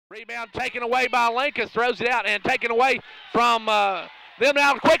Rebound taken away by Lincoln, throws it out and taken away from them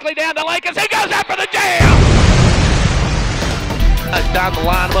now quickly down to Lincoln. He goes up for the jam! It's time to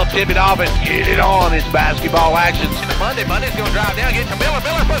line them up, tip it off, and get it on. It's basketball action. Monday's going to drive down, get to Miller.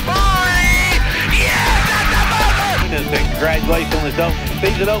 Miller for three! Yes, that's the buzzer! Congratulations on this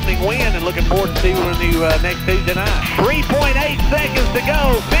season opening win, and looking forward to seeing you next Tuesday night. 3.8 seconds to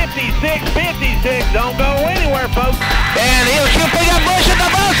go. 56. Don't go anywhere, folks. And he'll shoot for the Bush at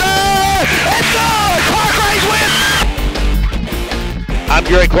the buzzer! It's good! Clarkrange wins! I'm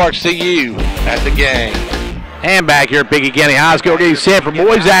Gary Clark. See you at the game. And back here at Pickett County High School, getting set for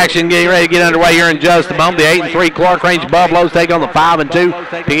boys action, getting ready to get underway here in just a moment. The 8-3 Clarkrange Buffaloes take on the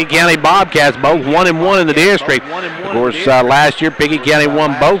 5-2 Pickett County Bobcats, both 1-1 in the district. Of course, last year Pickett County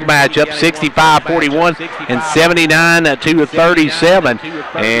won both matchups, 65-41 and 79-37.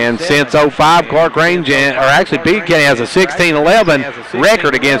 And since 05, Clarkrange, or actually Pickett County has a 16-11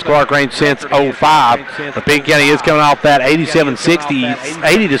 record against Clarkrange since 05. But Pickett County is coming off that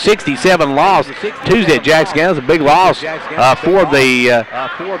 80-67 loss Tuesday at Jackson County. That's a big loss for the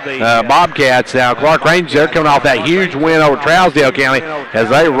Bobcats. Now, Clarkrange, they're coming off that huge win over Trousdale County as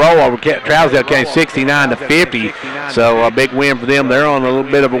they roll over Trousdale County 69-50. So a big win for them. They're on a little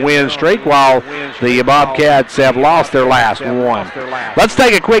bit of a win streak while the Bobcats have lost their last one. Let's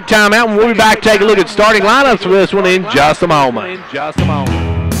take a quick timeout, and we'll be back to take a look at starting lineups for this one in just a moment.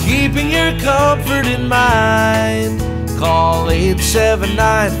 Keeping your comfort in mind. Call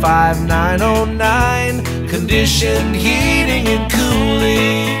 879-5909. Conditioned heating and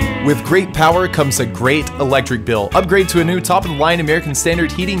cooling. With great power comes a great electric bill. Upgrade to a new top-of-the-line American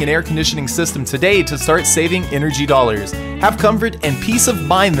Standard heating and air conditioning system today to start saving energy dollars. Have comfort and peace of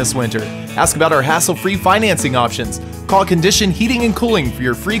mind this winter. Ask about our hassle-free financing options. Call Conditioned Heating and Cooling for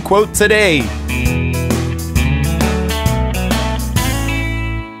your free quote today.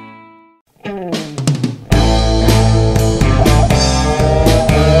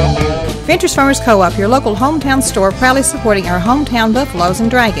 Ventures Farmers Co-op, your local hometown store, proudly supporting our hometown Buffaloes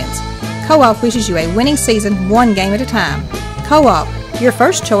and Dragons. Co-op wishes you a winning season, one game at a time. Co-op, your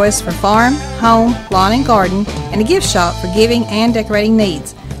first choice for farm, home, lawn and garden, and a gift shop for giving and decorating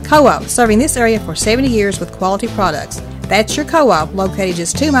needs. Co-op, serving this area for 70 years with quality products. That's your Co-op, located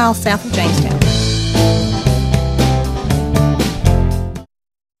just 2 miles south of Jamestown.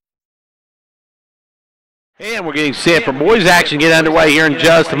 And we're getting set for boys action get underway here in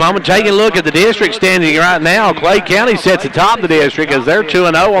just a moment. Taking a look at the district standing right now. Clay County sits atop the district as they're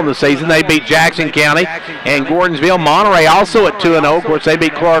 2-0 on the season. They beat Jackson County and Gordonsville. Monterey also at 2-0. Of course, they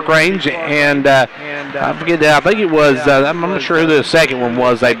beat Clarkrange and I forget. I think it was. I'm not sure who the second one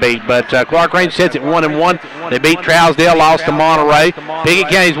was they beat, but Clarkrange sits at 1-1. They beat Trousdale, lost to Monterey. Pickett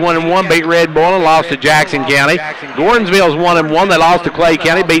County's 1-1, beat Red Bull and lost to Jackson County. Gordonsville's 1-1. They lost to Clay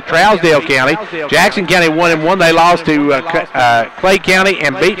County, beat Trousdale County. Jackson County 1-1. They lost to Clay County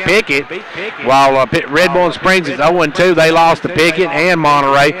and beat Pickett, while Red Bull and Springs is 0-2. They lost to Pickett and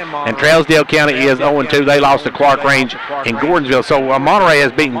Monterey, and Trousdale County is 0-2. They lost to Clarkrange and Gordonsville. So Monterey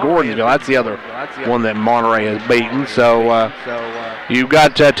has beaten Gordonsville. That's the other one that Monterey has beaten. So you've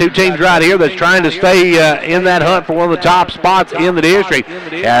got two teams right here that's trying to stay in that hunt for one of the top spots in the district,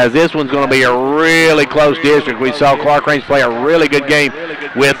 as this one's going to be a really close district. We saw Clarkrange play a really good game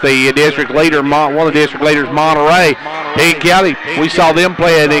with the district leader, one of the district leaders, Monterey. Pickett County, we saw them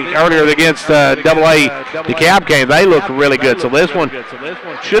play earlier against AA DeKalb County. They looked really good. So this one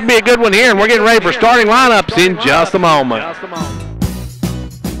should be a good one here, and we're getting ready for starting lineups in just a moment.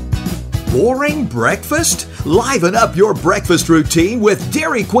 Boring breakfast? Liven up your breakfast routine with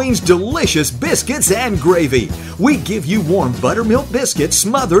Dairy Queen's delicious biscuits and gravy. We give you warm buttermilk biscuits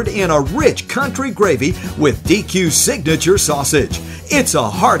smothered in a rich country gravy with DQ's signature sausage. It's a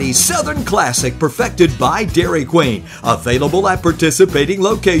hearty Southern classic perfected by Dairy Queen. Available at participating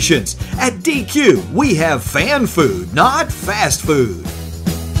locations. At DQ, we have fan food, not fast food.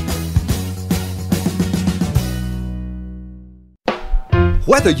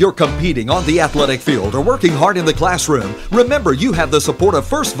 Whether you're competing on the athletic field or working hard in the classroom, remember you have the support of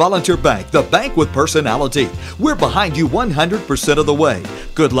First Volunteer Bank, the bank with personality. We're behind you 100% of the way.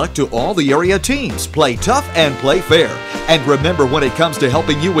 Good luck to all the area teams. Play tough and play fair. And remember, when it comes to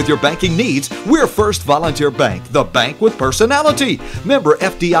helping you with your banking needs, we're First Volunteer Bank, the bank with personality. Member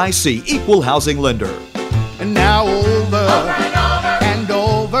FDIC, Equal Housing Lender. And now over and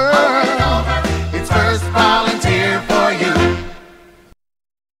over, it's First Volunteer for you.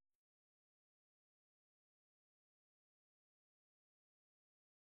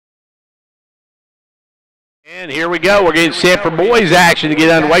 And here we go. We're getting set for boys action to get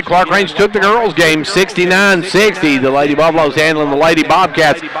underway. Clarkrange took the girls game 69-60. The Lady Buffaloes handling the Lady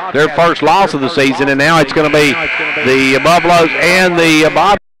Bobcats, their first loss of the season, and now it's going to be the Buffaloes and the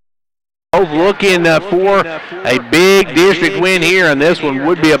Bobcats both looking for a big district win here, and this one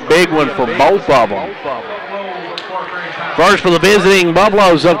would be a big one for both of them. First for the visiting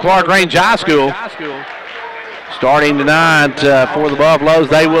Buffaloes of Clarkrange High School. Starting tonight for the Buffaloes,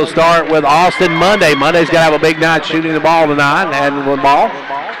 they will start with Austin Monday. Monday's got to have a big night shooting the ball tonight and handling the ball.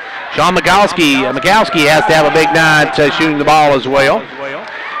 Sean Mikowski has to have a big night shooting the ball as well.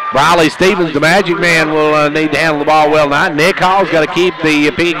 Briley Stevens, the Magic Man, will need to handle the ball well tonight. Nick Hall's got to keep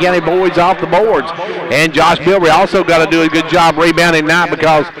the Pickett County boys off the boards. And Josh Bilbrey also got to do a good job rebounding tonight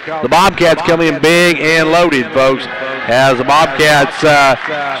because the Bobcats come in big and loaded, folks. As the Bobcats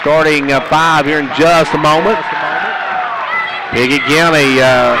starting 5 here in just a moment. Pickett County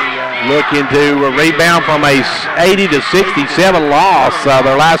looking to rebound from a 80-67 loss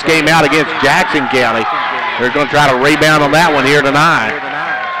their last game out against Jackson County. They're going to try to rebound on that one here tonight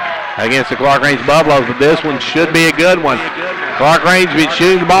against the Clarkrange Buffaloes, but this one should be a good one. Clarkrange been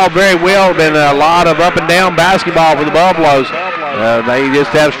shooting the ball very well. Been a lot of up and down basketball for the Buffaloes. They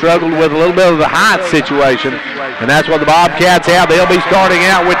just have struggled with a little bit of the height situation, and that's what the Bobcats have. They'll be starting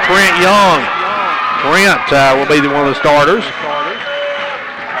out with Trent Young. Trent will be one of the starters.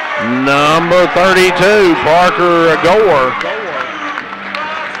 Number 32, Parker Gore.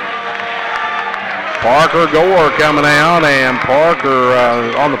 Parker Gore coming out, and Parker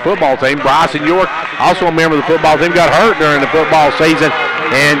on the football team. Bryson York, also a member of the football team, got hurt during the football season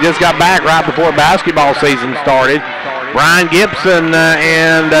and just got back right before basketball season started. Brian Gibson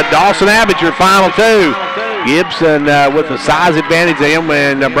and Dawson Abbott, your final two. Gibson with the size advantage to him,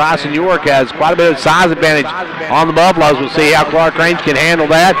 and Bryson York has quite a bit of size advantage on the Buffaloes. We'll see how Clarkrange can handle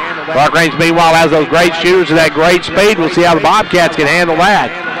that. Clarkrange, meanwhile, has those great shooters and that great speed. We'll see how the Bobcats can handle that.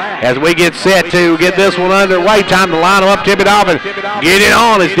 As we get set to get this one underway, time to line them up, tip it off, and get it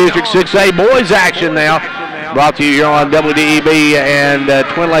on. It's District 6A boys action now. Brought to you here on WDEB and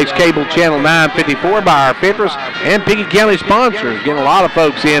Twin Lakes Cable Channel 954 by our Fittress and Pickett County sponsors. Getting a lot of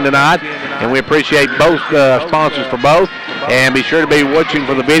folks in tonight, and we appreciate both sponsors for both. And be sure to be watching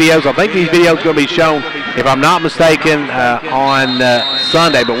for the videos. I think these videos are going to be shown, if I'm not mistaken, on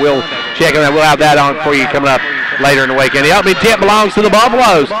Sunday, but we'll check on that. We'll have that on for you coming up later in the weekend. The opening tip belongs to the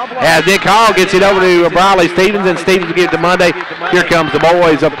Buffaloes as Nick Hall gets it over to Briley Stevens, and Stevens will get it to Monday. Here comes the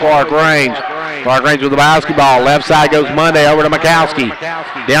boys of Clarkrange. Clarkrange with the basketball. Left side goes Monday over to Mikowski.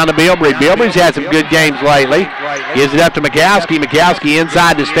 Down to Bilbrey. Bilbrey's had some good games lately. Gives it up to Mikowski. Mikowski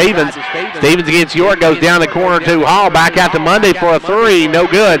inside to Stevens. Stevens against York, goes down the corner to Hall. Back out to Monday for a three. No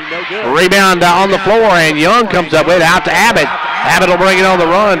good. Rebound on the floor, and Young comes up with it out to Abbott. Abbott will bring it on the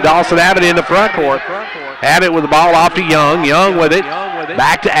run. Dawson Abbott in the front court. Abbott with the ball off to Young. Young with it.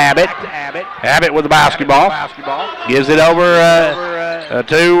 Back to Abbott. Abbott with the basketball. Gives it over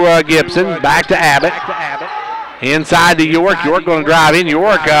to Gibson. Back to Abbott. Inside to York. York going to drive in.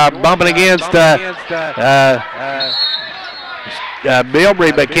 York bumping against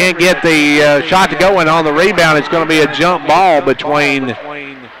Bilbrey, but can't get the shot to go. And on the rebound, it's going to be a jump ball between.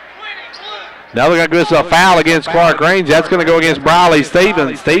 Now they're going to give us a foul against Clarkrange. That's going to go against Briley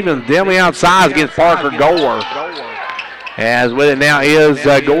Stevens. Stevens dimly outside against Parker Gore. As with it now is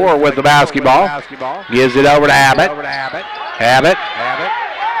Gore with the basketball. Gives it over to Abbott.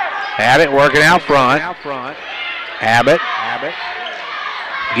 Abbott working out front. Abbott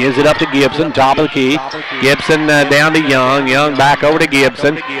gives it up to Gibson, top of the key. Gibson down to Young. Young back over to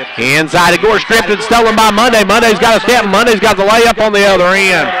Gibson. Inside to Gore, stripped and stolen by Monday. Monday's got a step. Monday's got the layup on the other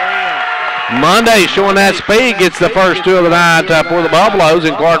end. Monday showing that speed, gets the first two of the night for the Buffaloes,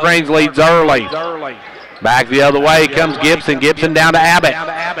 and Clarkrange leads early. Back the other way comes Gibson. Gibson down to Abbott.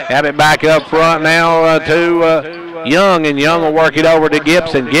 Abbott back up front now to Young, and Young will work it over to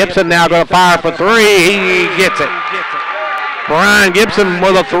Gibson. Gibson now going to fire for three. He gets it. Brian Gibson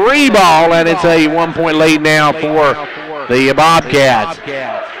with a three ball, and it's a 1 point lead now for the Bobcats.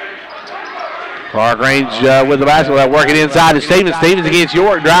 Clarkrange with the basketball, working inside to Stevens. Stevens against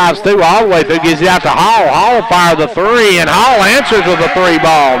York, drives through all the way through, gives it out to Hall. Hall fires the three, and Hall answers with a three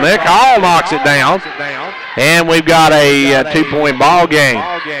ball. Nick Hall knocks it down, and we've got a 2 point ball game.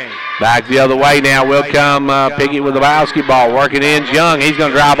 Back the other way now will come Pickett with the basketball, working in Young. He's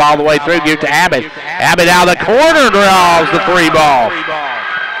going to drive all the way through, give it to Abbott. Abbott out of the corner draws the three ball.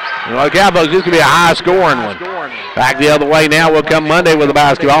 Look out, folks, this could be a high-scoring one. Back the other way now will come Monday with the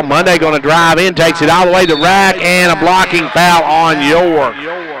basketball. Monday going to drive in, takes it all the way to rack, and a blocking foul on York.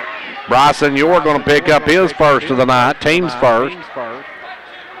 Bryson York going to pick up his first of the night, team's first.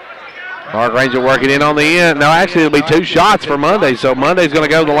 Clarkrange will work it in on the end. No, actually, it'll be 2 shots for Monday, so Monday's going to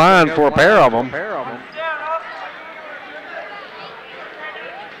go to the line for a pair of them.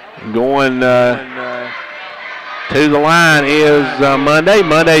 Going to the line is Monday.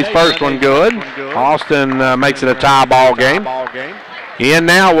 Monday's first one good. Austin makes it a tie ball game. In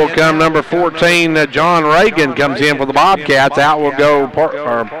now will come number 14, John Reagan comes in for the Bobcats. Out will go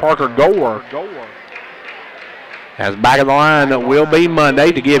Parker Gore. As back of the line that will be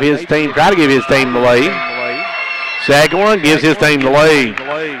Monday to give his team, try to give his team the lead. Second one gives his team the lead.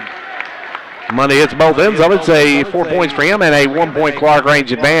 Monday hits both ends of it. It's a 4 points for him and a 1 point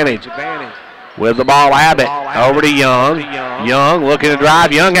Clarkrange advantage. With the ball, Abbott over to Young. Young looking to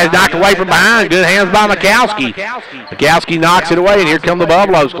drive. Young has knocked away from behind. Good hands by Mikowski. Mikowski knocks it away, and here come the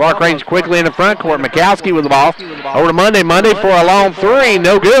Buffaloes. Clarkrange quickly in the front court. Mikowski with the ball. Over to Monday. Monday for a long 3.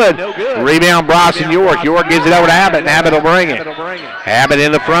 No good. Rebound, Bryson York. York gives it over to Abbott, and Abbott will bring it. Abbott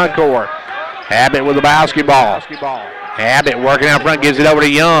in the front court. Abbott with the basketball. Abbott working out front, gives it over to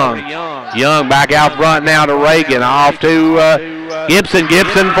Young. Young back out front now to Reagan. Off to Gibson.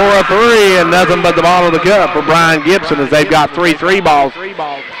 Gibson for a 3, and nothing but the ball of the cup for Brian Gibson as they've got 3 3-balls.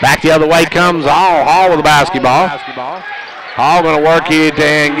 Back the other way comes Hall. Hall with the basketball. Hall going to work it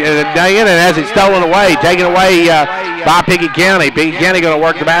and has it stolen away, taken away by Pickett County. Pickett County going to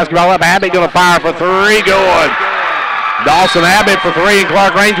work the basketball up. Abbott going to fire for 3. Good. Dawson Abbott for 3, and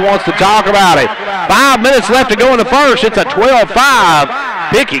Clarkrange wants to talk about it. 5 minutes left to go in the first. It's a 12-5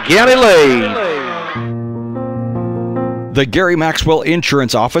 Pickett County lead. The Gary Maxwell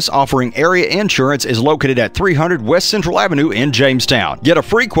Insurance Office offering area insurance is located at 300 West Central Avenue in Jamestown. Get a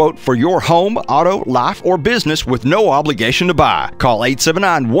free quote for your home, auto, life, or business with no obligation to buy. Call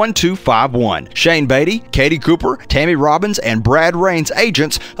 879-1251. Shane Beatty, Katie Cooper, Tammy Robbins, and Brad Raines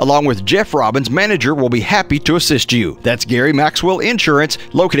agents, along with Jeff Robbins, manager, will be happy to assist you. That's Gary Maxwell Insurance,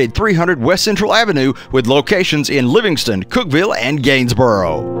 located 300 West Central Avenue with locations in Livingston, Cookeville, and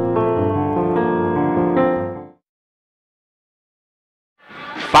Gainsboro.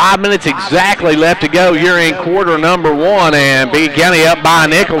 5 minutes exactly left to go here in quarter number 1, and Pickett County up by a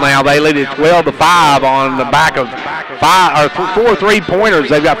nickel now. They lead it 12-5 on the back of 4 3-pointers.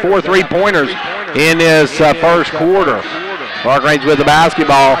 They've got 4 3-pointers in this first quarter. Clarkrange with the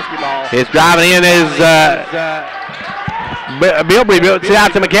basketball. It's driving in as Bilbrey puts it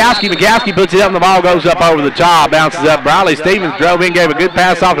out to Mikowski. Mikowski puts it up, and the ball goes up over the top, bounces up. Briley Stevens drove in, gave a good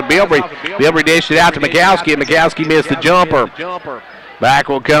pass off to Bilbrey. Bilbrey dished it out to Mikowski, and Mikowski missed the jumper. Back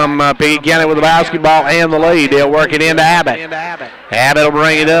will come Pickett County with the basketball and the lead. They'll work it into Abbott. Abbott will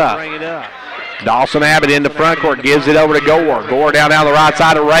bring it up. Dawson Abbott in the front court, gives it over to Gore. Gore down the right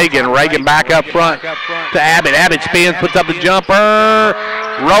side of Reagan. Reagan back up front to Abbott. Abbott spins, puts up the jumper,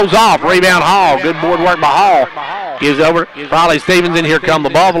 rolls off. Rebound Hall. Good board work by Hall. Gives it over to Riley Stevens, and here come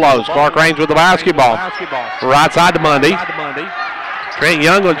the Buffaloes. Clarkrange with the basketball. Right side to Monday. Trent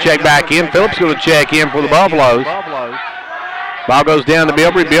Young going to check back in. Phillips going to check in for the Buffaloes. Ball goes down to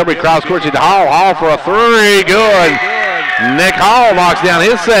Bilbrey. Bilbrey cross courts it to Hall. Hall for a 3. Good. Nick Hall knocks down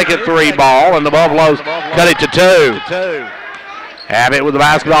his second 3-ball, and the Buffaloes cut it to 2. Abbott with the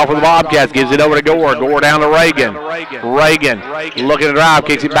basketball for the Bobcats. Gives it over to Gore. Gore down to Reagan. Reagan looking to drive.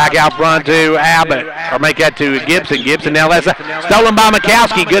 Kicks it back out front to Abbott. Or make that to Gibson. Gibson now that's stolen by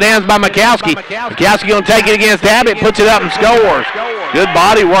Mikowski. Good hands by Mikowski. Mikowski going to take it against Abbott. Puts it up and scores. Good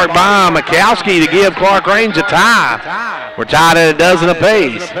body work by Mikowski to give Clarkrange a tie. We're tied at a dozen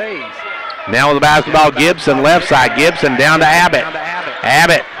apiece. Now with the basketball, Gibson left side. Gibson down to Abbott.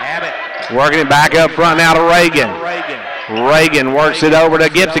 Abbott working it back up front now to Reagan. Reagan works it over to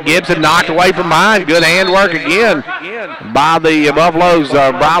Gibson. Gibson knocked away from behind. Good hand work again by the Buffaloes.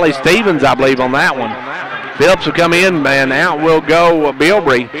 Briley Stevens, I believe, on that one. Phillips will come in, and out will go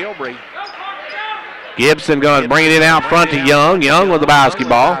Bilbrey. Gibson going to bring it in out front to Young. Young with the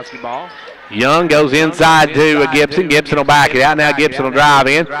basketball. Young goes inside to Gibson. Gibson will back it out. Now Gibson will drive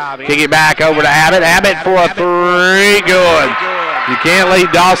in. Kick it back over to Abbott. Abbott for a 3. Good. You can't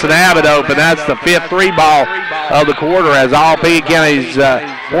leave Dawson Abbott open. That's the 5th 3-ball of the quarter as all Pickett County's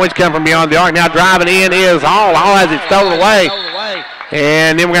points come from beyond the arc. Now driving in is Hall. Hall has it stolen away.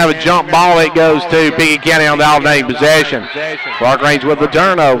 And then we're going to have a jump ball. It goes to Pickett County on the alternating possession. Clarkrange with the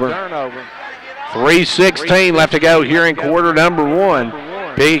turnover. 3:16 left to go here in quarter number 1.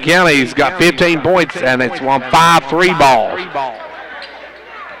 Pickett County's got 15 points, and it's won 5 3-balls.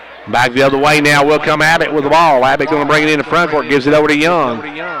 Back the other way now will come Abbott with the ball. Abbott going to bring it in the front court, gives it over to Young.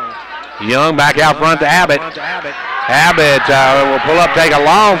 Young back out front to Abbott. Abbott will pull up, take a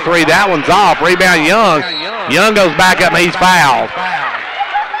long 3. That one's off. Rebound Young. Young goes back up, and he's fouled.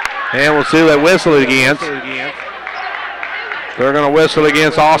 And we'll see who they whistle it against. They're going to whistle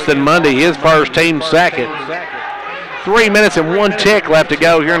against Austin Monday, his first, team second. 3 minutes and 1 tick left to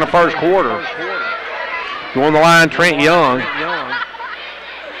go here in the first quarter. Going the line, Trent Young.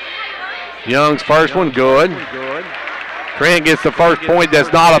 Young's first one, good. Trent gets the first point.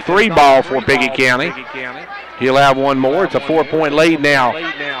 That's not a 3 ball for Pickett County. He'll have one more. It's a 4-point lead now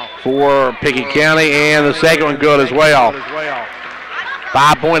for Pickett County, and the second one good as well.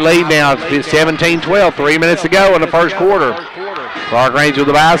 5-point lead now. It's 17-12. 3 minutes to go in the first quarter. Clarkrange with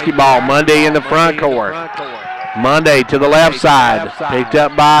the basketball. Monday in the front court. Monday to the left side. Picked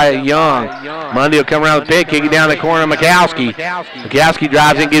up by Young. Monday will come around the pick, kick it down the corner to Mikowski. Mikowski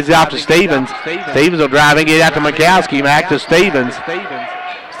drives in, gets it off to Stevens. Stevens will drive in, get it out to Mikowski. Back to Stevens.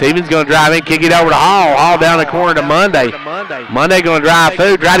 Stevens going to drive in, kick it over to Hall. Hall down the corner to Monday. Monday going to drive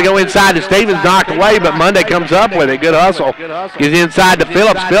through, try to go inside to Stevens, knocked away, but Monday comes up with it. Good hustle. Gets inside to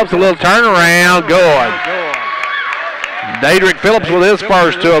Phillips. Phillips a little turnaround. Good. Dadrick Phillips with his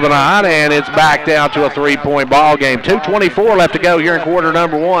first 2 of the night, and it's back down to a 3-point ball game. 2:24 left to go here in quarter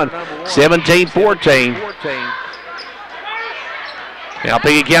number 1. 17-14. Now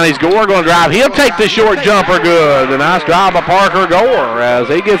Pickett County's Gore going to drive. He'll take the short jumper good. A nice drive by Parker Gore as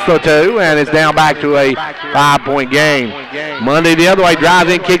he gets the 2, and it's down back to a 5-point game. Monday the other way,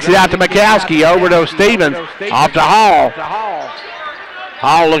 drives in, kicks it out to Mikowski, over to Stevens, off to Hall.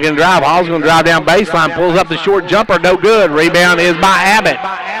 Hall looking to drive. Hall's going to drive down baseline, pulls up the short jumper, no good. Rebound is by Abbott.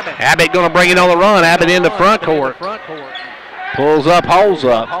 Abbott going to bring it on the run. Abbott in the front court. Pulls up, holds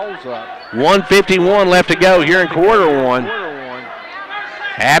up. 1:51 left to go here in quarter 1.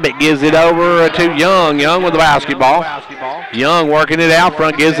 Abbott gives it over to Young. Young with the basketball. Young working it out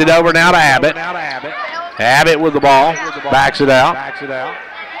front, gives it over now to Abbott. Abbott with the ball, backs it out.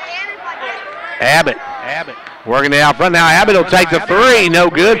 Abbott working it out front. Now Abbott will take the 3, no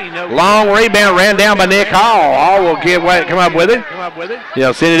good. Long rebound ran down by Nick Hall. Hall will come up with it.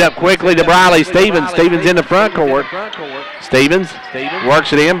 He'll send it up quickly to Briley Stevens. Stevens in the front court. Stevens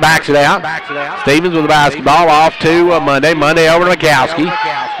works it in, backs it out. Stevens with the basketball off to Monday. Monday over to Mikowski.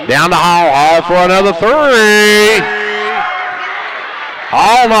 Down to Hall. Hall for another 3.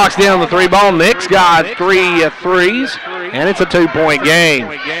 Hall knocks down the 3 ball. Nick's got 3 threes, and it's a 2-point game.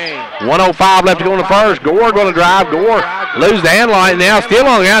 1:05 left to go in the first. Gore going to drive. Gore loses the hand line now. Still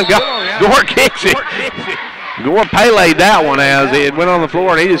on the ground. Gore kicks it. Gore paylaid that one as it went on the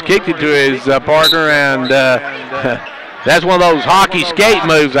floor, and he just kicked it to his partner, and that's one of those hockey skate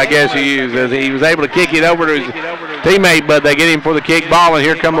moves, I guess he used, as he was able to kick it over to his teammate, but they get him for the kick ball, and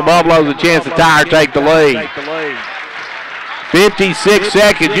here come the Buffaloes, a chance to tie or take the lead. 56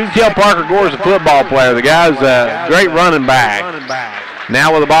 seconds. You can tell Parker Gore's a football player. The guy's a great running back.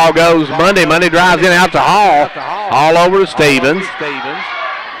 Now where the ball goes, Monday. Monday drives in out to Hall. Hall over to Stevens.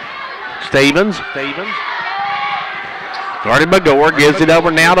 Stevens. Guarded by Gore. Gives it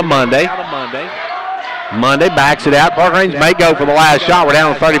over now to Monday. Monday backs it out. Clarkrange may go for the last shot. We're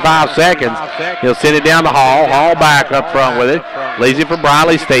down to 35 seconds. He'll send it down to Hall. Hall back up front with it. Leaves it for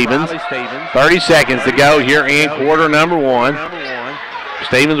Briley Stevens. 30 seconds to go here in quarter number 1.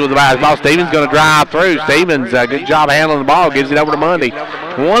 Stevens with the basketball. Stevens going to drive through. Stevens, good job handling the ball. Gives it over to Monday.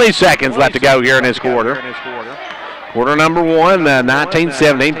 20 seconds left to go here in this quarter. Quarter number 1,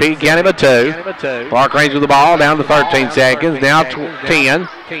 19-17. Pickett County by 2. Clarkrange with the ball down to 13 seconds. Now 10.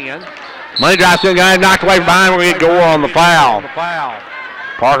 Money drives in, guy knocked away from behind. We get Gore on the foul.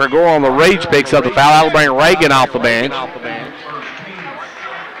 Parker Gore on the reach picks up the foul. That'll bring Reagan off the bench.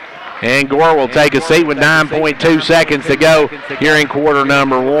 And Gore will take a seat with 9.2 seconds to go here in quarter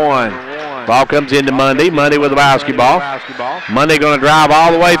number 1. Ball comes into Monday. Monday with the basketball. Monday going to drive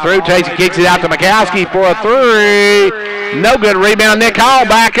all the way through. Takes it, kicks it out to Mikowski for a 3. No good. Rebound. Nick Hall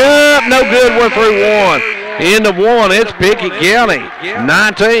back up. No good. We're through 1. End of 1. It's Pickett County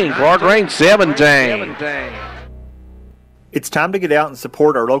 19. Clarkrange 17. It's time to get out and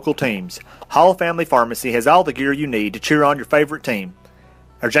support our local teams. Hall Family Pharmacy has all the gear you need to cheer on your favorite team.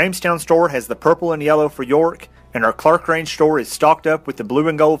 Our Jamestown store has the purple and yellow for York, and our Clarkrange store is stocked up with the blue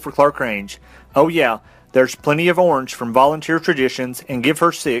and gold for Clarkrange. Oh yeah, there's plenty of orange from Volunteer Traditions and Give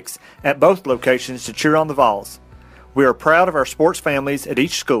Her 6 at both locations to cheer on the Vols. We are proud of our sports families at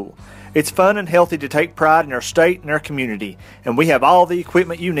each school. It's fun and healthy to take pride in our state and our community, and we have all the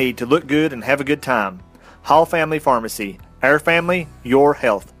equipment you need to look good and have a good time. Hall Family Pharmacy. Our family, your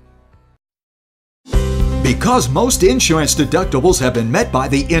health. Because most insurance deductibles have been met by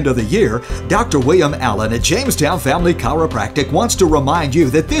the end of the year, Dr. William Allen at Jamestown Family Chiropractic wants to remind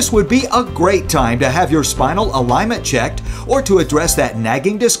you that this would be a great time to have your spinal alignment checked or to address that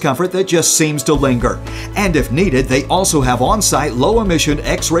nagging discomfort that just seems to linger. And if needed, they also have on-site low-emission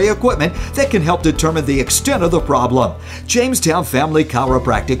X-ray equipment that can help determine the extent of the problem. Jamestown Family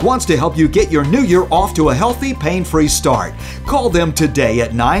Chiropractic wants to help you get your new year off to a healthy, pain-free start. Call them today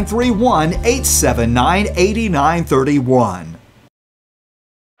at 931-879-8931.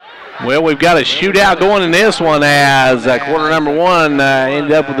 Well, we've got a shootout going in this one as quarter number one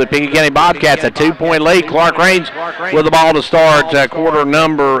ended up with the Pickett County Bobcats a 2-point lead. Clarkrange with the ball to start quarter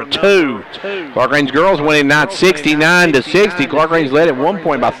number two. Clarkrange girls winning not 69-60. Clarkrange led at 1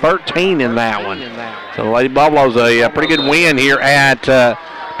 point by 13 in that one. So the Lady Buffaloes a pretty good win here at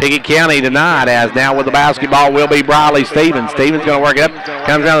Pickett County tonight, as now with the basketball will be Briley Stevens. Stevens going to work it up.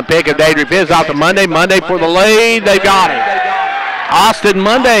 Comes down the pick of Daedric Fizz off to Monday. Monday for the lead. They got it. Austin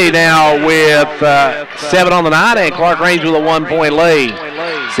Monday now with 7 on the night, and Clarkrange with a 1-point lead.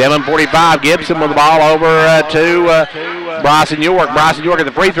 7:45, Gibson with the ball over to Bryson York. Bryson York at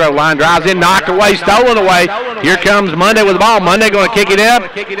the free throw line, drives in, knocked away, stolen away. Here comes Monday with the ball. Monday going to kick it up.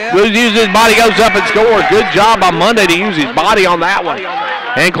 Uses his body, goes up and scores. Good job by Monday to use his body on that one.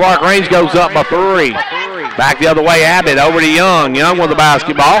 And Clarkrange goes up by 3. Back the other way, Abbott over to Young. Young with the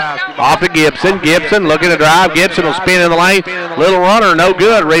basketball. Off to Gibson. Gibson looking to drive. Gibson will spin in the lane. Little runner, no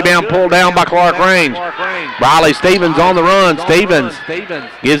good. Rebound pulled down by Clarkrange. Briley Stevens on the run. Stevens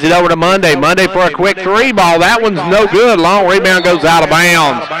gives it over to Monday. Monday for a quick 3 ball. That one's no good. Long rebound goes out of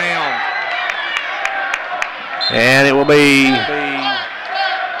bounds. And it will be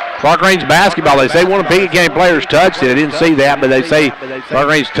Clarkrange basketball. They say one of the Pickett County players touched it. I didn't see that, but they say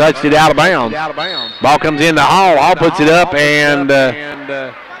Clarkrange touched it out of bounds. Ball comes into Hall. Hall puts it up, and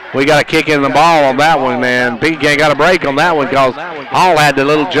we got a kick in the ball on that one, and Pickett County got a break on that one because Hall had the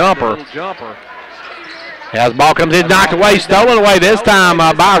little jumper. As the ball comes in, knocked away, stolen away this time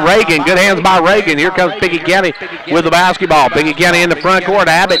by Reagan. Good hands by Reagan. Here comes Pickett County with the basketball. Pickett County in the front court.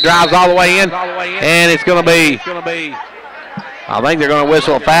 Abbott drives all the way in, and it's going to be, I think they're going to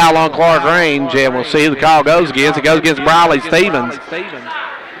whistle a foul on Clarkrange, and we'll see who the call goes against. It goes against Briley Stevens.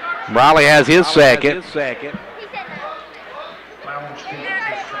 Briley has his second.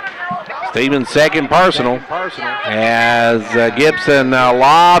 Stevens' second personal, as Gibson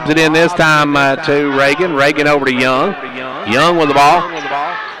lobs it in this time to Reagan. Reagan over to Young. Young with the ball.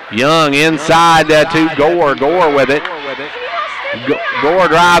 Young inside to Gore. Gore with it. Gore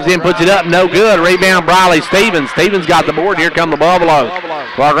drives in, puts it up, no good. Rebound, Briley Stevens. Stevens got the board. Here come the Buffaloes.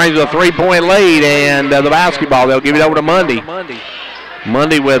 Clarkrange with a 3-point lead, and the basketball, they'll give it over to Monday.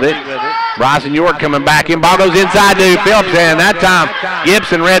 Monday with it. Bryson York coming back in. Ball goes inside to Phillips, and that time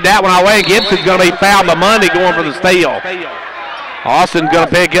Gibson read that one away. Gibson's going to be fouled by Monday going for the steal. Austin's going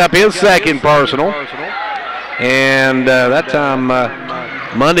to pick up his second personal. And that time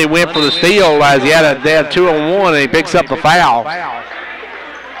Monday went for the steal as they had 2-on-1, and he picks up the foul.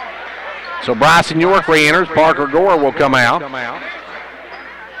 So Bryson York re-enters. Parker Gore will come out.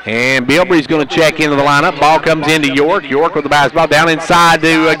 And Bilbrey's going to check into the lineup. Ball comes into York. York with the basketball down inside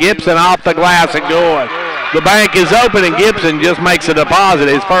to Gibson, off the glass and good. The bank is open, and Gibson just makes a deposit.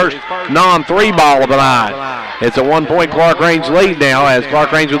 His first non-3 ball of the night. It's a 1-point Clarkrange lead now as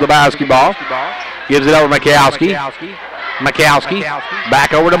Clarkrange with the basketball. Gives it over to Mikowski. Mikowski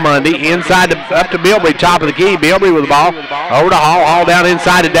back over to Monday. Inside up to Bilbrey, top of the key. Bilbrey with the ball. Over to Hall. Hall down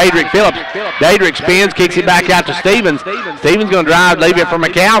inside to Daedric Phillips. Daedric spins, kicks it back out to Stevens. Stevens going to drive, leave it for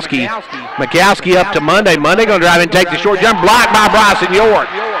Mikowski. Mikowski up to Monday. Monday going to drive and take the short jump. Blocked by Bryson York.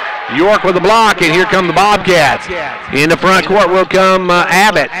 York with the block, and here come the Bobcats. In the front court will come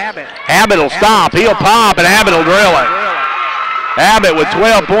Abbott. Abbott will stop. He'll pop, and Abbott will drill it. Abbott with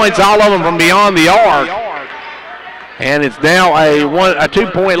 12 points, all of them from beyond the arc. And it's now a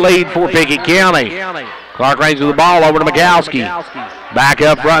 2-point lead for Pickett County. Clarkrange with the ball over to Mikowski. Back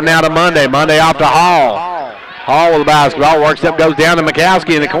up front now to Monday. Monday off to Hall. Hall with the basketball. Works up, goes down to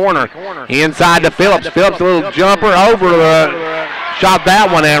Mikowski in the corner. Inside to Phillips. Phillips a little jumper over the shot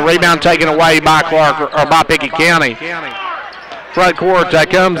that one, and rebound taken away by by Pickett County. Front court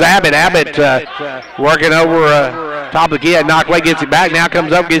comes Abbott. Abbott working over top of the key, knocked away, gets it back. Now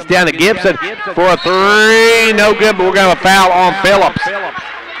comes up, gets down to Gibson for a 3. No good, but we're going to have a foul on Phillips.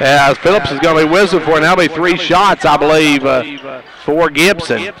 As Phillips is going to be whistled for, and that'll be 3 shots, I believe, for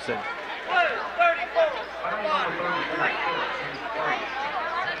Gibson.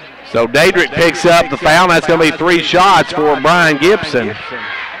 So Daedric picks up the foul, and that's going to be 3 shots for Brian Gibson.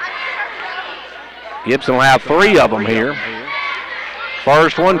 Gibson will have 3 of them here.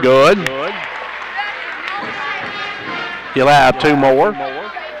 First one, good. He'll have 2 more.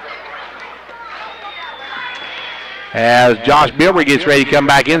 As Josh Bilbrey gets ready to come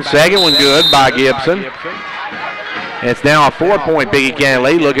back in. Second one good by Gibson. It's now a 4-point Pickett County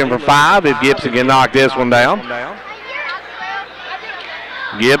lead, looking for 5 if Gibson can knock this one down.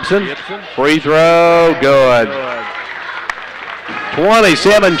 Gibson, free throw, good.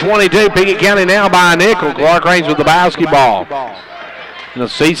 27-22, Pickett County now by a nickel. Clarkrange with the basketball. And a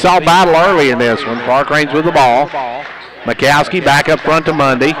seesaw battle early in this one. Clarkrange with the ball. Mikowski back up front to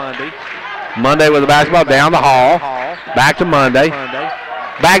Monday. Monday with the basketball down the hall. Back to Monday.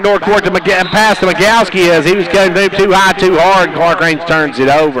 Backdoor court to pass to Mikowski as he was cutting too high, too hard, and Clarkrange turns it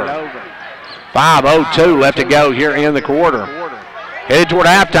over. 5:02 left to go here in the quarter. Headed toward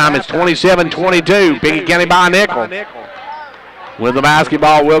halftime, it's 27-22. Pickett County by a nickel. With the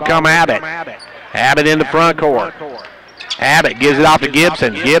basketball will come Abbott. Abbott in the front court. Abbott gives it off to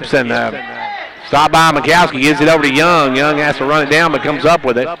Gibson. Gibson stopped by Mikowski, gives it over to Young. Young has to run it down, but comes up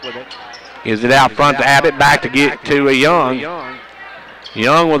with it. Gives it out front to Abbott, back to get to Young.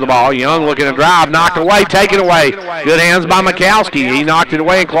 Young with the ball. Young looking to drive, knocked away, taken away. Good hands by Mikowski. He knocked it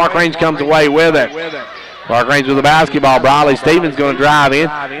away, and Clarkrange comes away with it. Clarkrange with the basketball. Bradley Stevens going to drive in.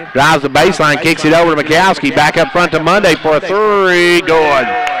 Drives the baseline, kicks it over to Mikowski. Back up front to Monday for a 3. Good.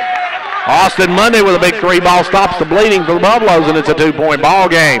 Austin Monday with a big 3 ball stops the bleeding for the Buffaloes, and it's a 2-point ball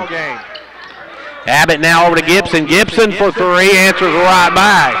game. Abbott now over to Gibson. Gibson for 3, answers right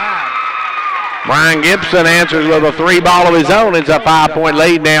back. Brian Gibson answers with a 3 ball of his own. It's a 5-point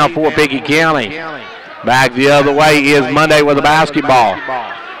lead now for Pickett County. Back the other way is Monday with the basketball.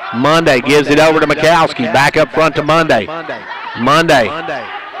 Monday gives it over to Mikowski. Back up front to Monday. Monday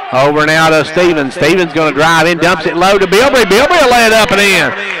over now to Stevens. Stevens going to drive in, dumps it low to Bilbrey. Bilbrey will lay it up and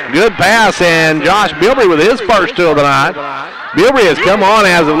in. Good pass, and Josh Bilbrey with his first 2 of the night. Bilbrey has come on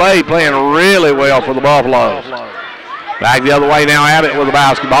as of late, playing really well for the Buffaloes. Back the other way now, Abbott with the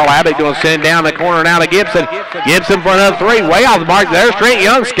basketball. Abbott going to send down the corner now to Gibson. Gibson for another 3. Way off the mark there. Straight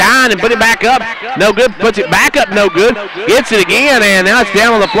Young skying and put it back up. No good. Puts it back up. No good. Gets it again, and now it's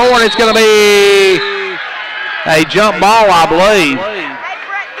down on the floor, and it's going to be a jump ball, I believe.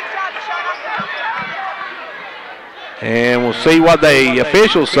 And we'll see what the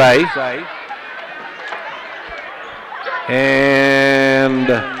officials say. And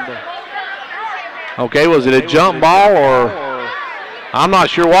okay, was it a jump ball, or I'm not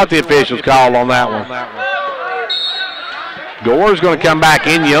sure what the officials called on that one. Gore's going to come back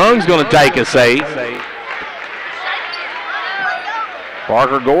in. Young's going to take a seat.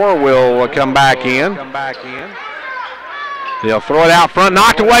 Parker Gore will come back in. They'll throw it out front.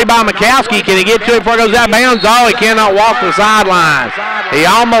 Knocked away by Mikowski. Can he get to it before it goes out of bounds? Oh, he cannot walk the sidelines. He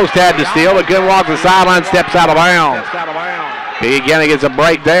almost had to steal, but couldn't walk the sideline. Steps out of bounds. Pickett County gets a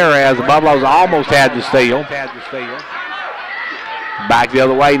break there as the Buffaloes almost had to steal. Back the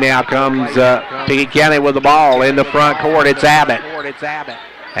other way now comes Pickett County with the ball in the front court. It's Abbott.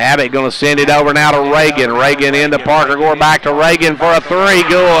 Abbott going to send it over now to Reagan. Reagan into Parker Gore. Back to Reagan for a 3.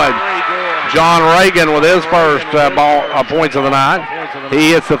 Good. John Reagan with his first points of the night.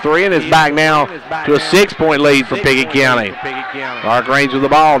 He hits the 3, and it's back now to a 6-point lead for Pickett County. Clarkrange with the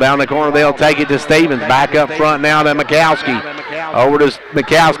ball down the corner. They'll take it to Stevens. Back up front now to Mikowski. Over to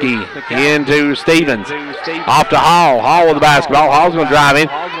Mikowski into Stevens. Off to Hall. Hall with the basketball. Hall's going to drive in.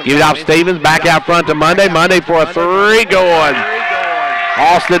 Give it off Stevens. Back out front to Monday. Monday for a 3. Good.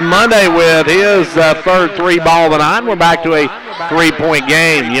 Austin Monday with his third 3 ball of the night. We're back to a 3-point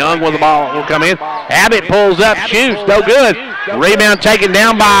game. Young with the ball will come in. Abbott pulls up, shoots, no good. Rebound taken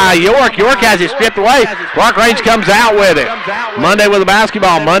down by York. York has it stripped away. Clarkrange comes out with it. Monday with the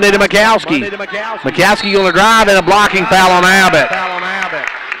basketball. Monday to Mikowski. Mikowski going to drive, and a blocking foul on Abbott.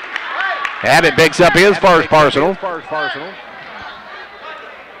 Abbott picks up his first personal.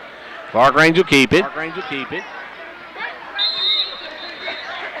 Clarkrange will keep it.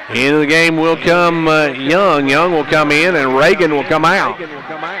 Into the game will come Young. Young will come in, and Reagan will come out.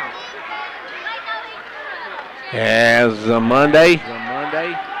 As Monday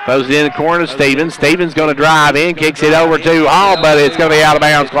throws it in the corner to Stevens. Stevens going to drive in, kicks it over to Hall, but it's going to be out of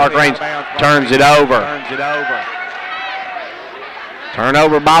bounds. Clarkrange turns it over.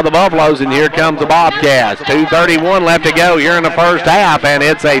 Turnover by the Buffaloes, and here comes the Bobcats. 2:31 left to go here in the first half, and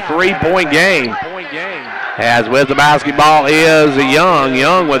it's a 3-point game. As with the basketball is Young.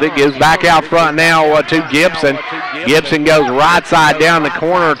 Young with it, gives back out front now to Gibson. Gibson goes right side down the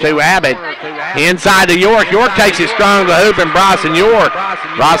corner to Abbott. Inside to York. York takes it strong to the hoop, and Bryson York.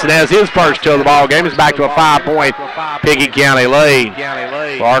 Bryson has his first 2 of the ball game. It's back to a 5-point Pickett County lead.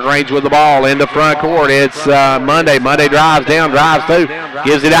 Clarkrange with the ball in the front court. It's Monday. Monday drives down, drives through.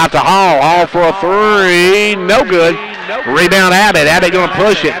 Gives it out to Hall. Hall for a 3. No good. Rebound Abbott. Abbott going to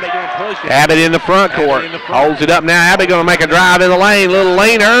push it. Abbott in the front court. Holds it up now. Abbott going to make a drive in the lane. Little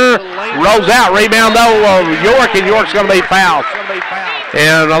leaner. Rolls out. Rebound though York, and York's going to be fouled.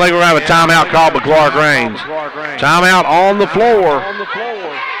 And I think we're going to have a timeout called by Clarkrange. Timeout on the floor.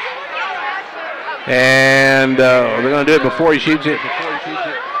 And they're going to do it before he shoots it.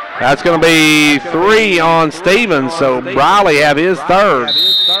 That's going to be 3 on Stevens, so Briley have his third.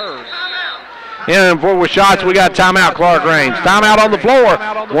 And for with shots, we got timeout Clarkrange. Timeout on the floor.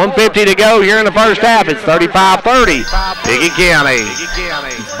 1:50 to go here in the first half. It's 35-30. Pickett County.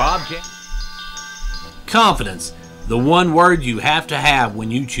 Confidence, the one word you have to have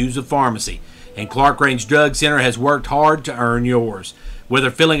when you choose a pharmacy. And Clarkrange Drug Center has worked hard to earn yours. Whether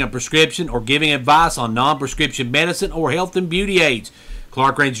filling a prescription or giving advice on non-prescription medicine or health and beauty aids,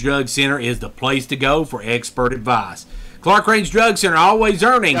 Clarkrange Drug Center is the place to go for expert advice. Clarkrange Drug Center always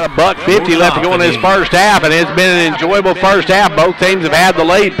earning. Got $1.50 left to go in this first half, and it's been an enjoyable first half. Both teams have had the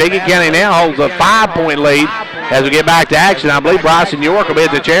lead. Pickett County now holds a 5-point lead as we get back to action. I believe Bryson York will be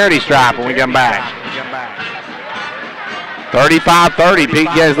at the charity stripe when we come back. 35-30. Pickett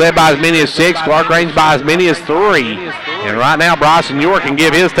County is led by as many as 6. Clarkrange by as many as 3. And right now Bryson York can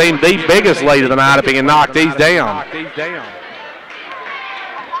give his team the biggest lead of the night if he can knock these down.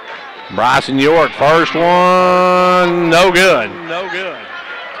 Bryson York, first one, no good.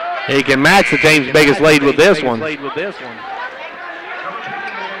 He can match the team's biggest lead with this one.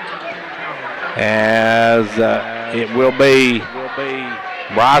 As it will be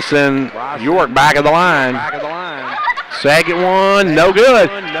Bryson York back of the line. Second one, no good.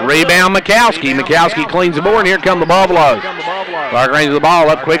 Rebound Mikowski. Mikowski cleans the board, and here come the Buffaloes. Clarkrange with the ball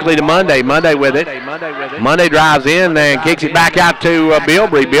up quickly to Monday. Monday with it. Monday drives in and kicks it back out to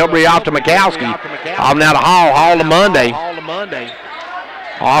Bilbrey. Bilbrey off to Mikowski. Off now to Hall. Hall to Monday.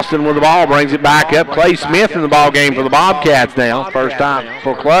 Austin with the ball brings it back up. Clay Smith in the ball game for the Bobcats now. First time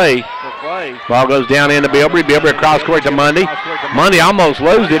for Clay. Ball goes down into Bilbrey. Bilbrey across court to Monday. Monday almost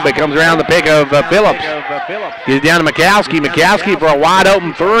loses it, but comes around the pick of Phillips. Gets down to Mikowski. Mikowski for a wide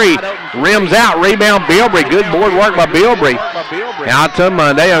open 3. Rims out. Rebound Bilbrey. Good board work by Bilbrey. Out to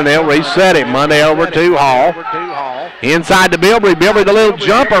Monday, and they'll reset it. Monday over to Hall. Inside to Bilbrey. Bilbrey the little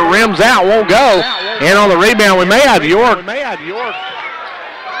jumper. Rims out. Won't go. And on the rebound we may have York.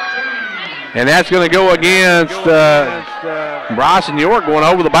 And that's going to go against Bryson York going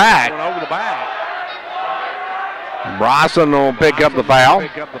over the back. Bryson will pick up the foul.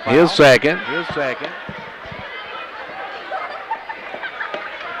 His second.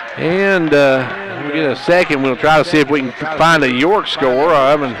 And we get a second. We'll try to see if we can find a York score.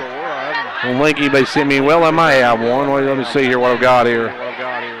 I don't think anybody sent me. Well, I might have one. Let me see here what I've got here.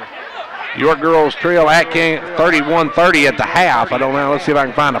 York girls trail at 31-30 at the half. I don't know. Let's see if I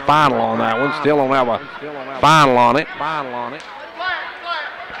can find a final on that one. Still don't have a final on it.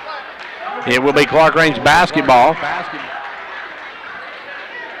 It will be Clarkrange Basketball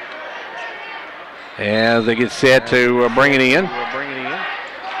as they get set to bring it in.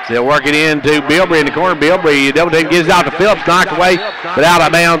 They'll work it into Bilbrey in the corner. Bilbrey double team gives it out to Phillips, knocked away, but out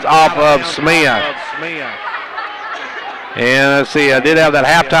of bounds off of Smith. And let's see, I did have that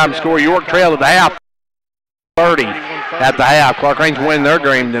halftime score. York trailed at the half, 30 at the half. Clarkrange winning their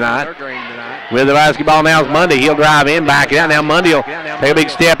game tonight. With the basketball now is Monday. He'll drive in, back it out. Now Monday will take a big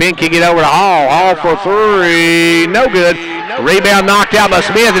step in, kick it over to Hall. Hall for 3, no good. Rebound knocked out by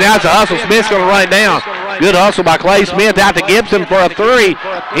Smith, and now it's a hustle. Smith's going to run it down. Good hustle by Clay Smith out to Gibson for a 3.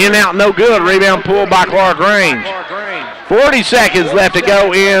 In, out, no good. Rebound pulled by Clarkrange. 40 seconds left to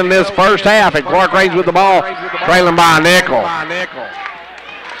go in this first half, and Clarkrange with the ball, trailing by a nickel.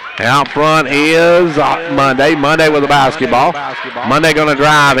 Out front is Monday. Monday with the basketball. Monday going to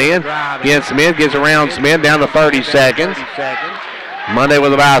drive in. Again, Smith gets around Smith down to 30 seconds. Monday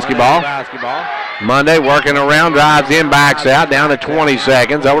with the basketball. Monday working around, drives in, backs out, down to 20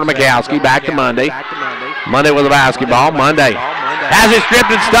 seconds. Over to Mikowski, back to Monday. Monday with the basketball. Monday has it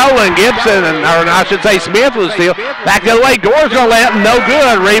stripped and stolen. Gibson, or I should say Smith was steal. Back the other way. Gore's going to lay up. No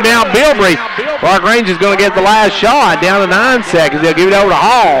good. Rebound Bilbrey. Clarkrange is going to get the last shot. Down to 9 seconds. They'll give it over to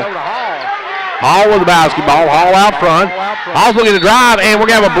Hall. Hall with the basketball. Hall out front. Hall's looking to drive, and we're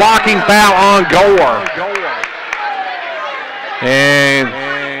going to have a blocking foul on Gore. And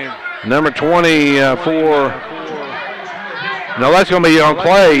number 24. No, that's going to be on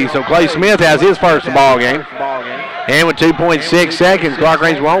Clay. So Clay Smith has his first ball game. And with 2.6 seconds,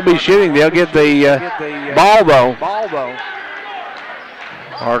 Clarkrange won't be shooting. They'll get the ball, though.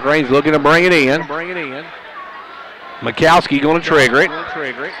 Clarkrange looking to bring it in. Mikowski going to trigger it.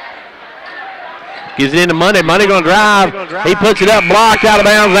 Gives it into Monday. Monday going to drive. He puts it up, blocked out of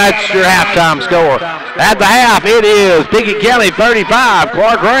bounds. That's your halftime score. At the half, it is Pickett County 35,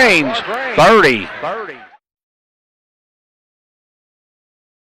 Clarkrange 30.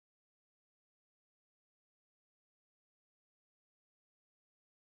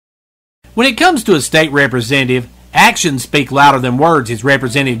 When it comes to a state representative, actions speak louder than words is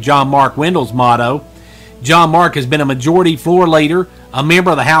Representative John Mark Wendell's motto. John Mark has been a majority floor leader, a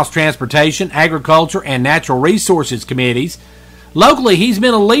member of the House Transportation, Agriculture, and Natural Resources Committees. Locally, he's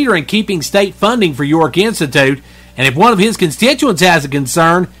been a leader in keeping state funding for York Institute, and if one of his constituents has a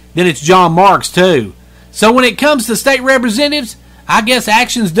concern, then it's John Mark's too. So when it comes to state representatives, I guess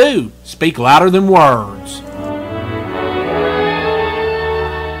actions do speak louder than words.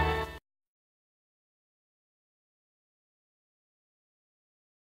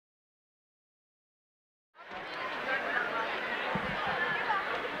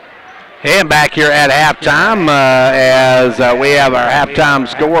 And back here at halftime as we have our halftime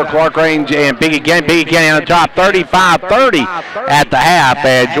score, Clarkrange and Pickett County on the top, 35-30 at the half.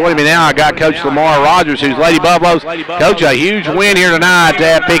 And joining me now, I got Coach Lamar Rogers, who's Lady Buffaloes. Coach, a huge win here tonight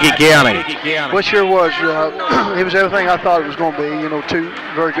at Pickett County. Well, it sure was. It was everything I thought it was going to be. You know, two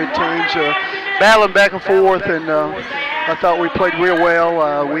very good teams battling back and forth, and I thought we played real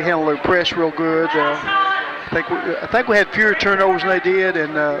well. We handled their press real good. I think we had fewer turnovers than they did,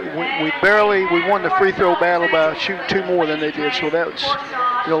 and we won the free throw battle by shooting 2 more than they did. So that was,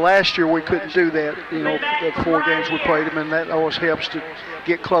 last year we couldn't do that. The 4 games we played them, and that always helps to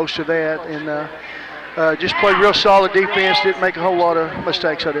get close to that. And just played real solid defense. Didn't make a whole lot of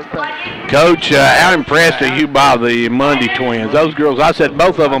mistakes, I didn't think. Coach, how impressed are you by the Monday twins? Those girls, I said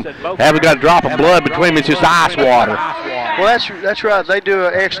both of them haven't got a drop of blood between them. It's just ice water. Well, that's right. They do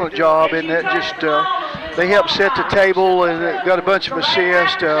an excellent job, and that just they help set the table, and got a bunch of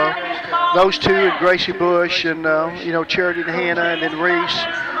assists. Those 2 and Gracie Bush, and Charity and Hannah, and then Reese.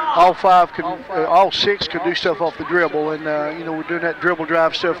 All 6 could do stuff off the dribble, and we're doing that dribble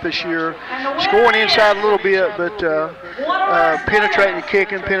drive stuff this year. Scoring inside a little bit, but penetrating and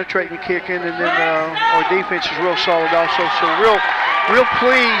kicking, and then our defense is real solid also. So real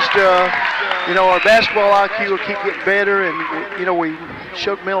pleased. Our basketball IQ will keep getting better, and we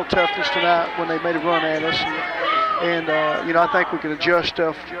showed mental toughness tonight when they made a run at us. And I think we can adjust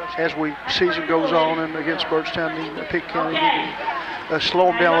stuff as season goes on, and against Byrdstown and Pickett County, we can slow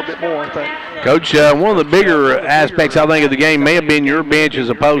them down a little bit more, I think. Coach, one of the bigger aspects, I think, of the game may have been your bench as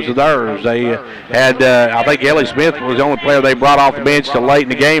opposed to theirs. They had, I think Ellie Smith was the only player they brought off the bench till late in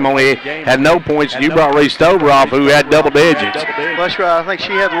the game, only had no points, and you brought Reese Stover off, who had double digits. Well, that's right. I think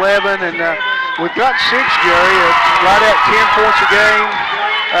she had 11, and we've got 6, Jerry, right at 10 points a game.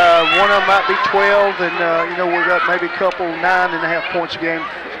 One of them might be 12, and we've got maybe a couple 9.5 points a game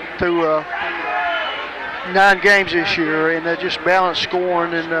through 9 games this year, and they're just balanced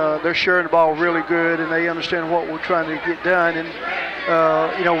scoring, and they're sharing the ball really good, and they understand what we're trying to get done.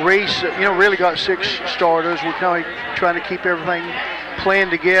 And Reese, really got 6 starters. We're kind of trying to keep everything playing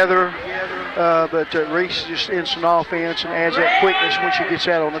together. But Reese just instant offense and adds that quickness when she gets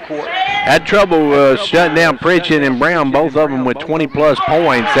out on the court. Had trouble shutting down Pritchett and Brown, both of them with 20-plus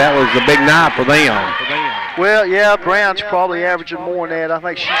points. That was the big night for them. Well, yeah, Brown's probably averaging more than that. I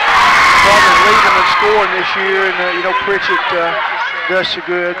think she's probably leading the scoring this year, and Pritchett does so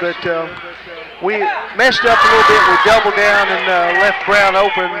good. But we messed up a little bit. We doubled down and left Brown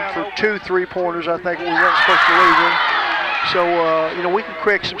open for 2 3-pointers. I think we weren't supposed to leave him. So, we can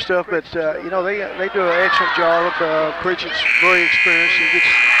correct some stuff, but, they do an excellent job. Pritchett's very experienced and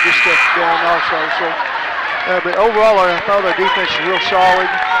gets stuff done also. So, but overall, I thought our defense is real solid.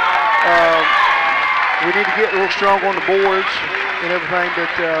 We need to get a little stronger on the boards and everything, but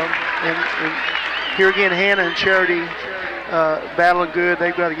and here again, Hannah and Charity battling good.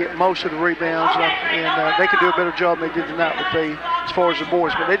 They've got to get most of the rebounds, and they can do a better job than they did tonight as far as the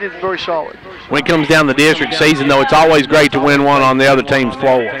boys, but they did very solid. When it comes down to the district season, though, it's always great to win one on the other team's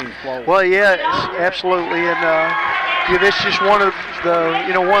floor. Well, yeah, absolutely, and this is just one of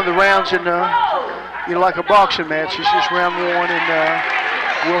the rounds in like a boxing match. It's just round 1,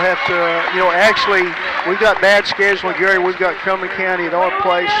 and we'll have to, actually, we've got bad scheduling, Gary. We've got Cumberland County at our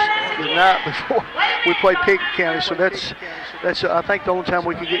place the night before we play Pickett County, so that's I think the only time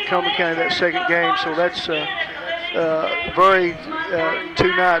we can get Cumberland County that second game. So that's very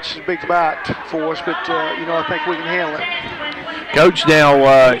 2 nights is a big bite for us, but I think we can handle it. Coach,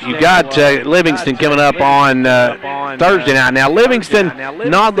 now you got Livingston coming up on Thursday night. Now Livingston,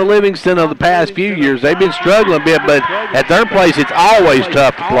 not the Livingston of the past few years. They've been struggling a bit, but at their place it's always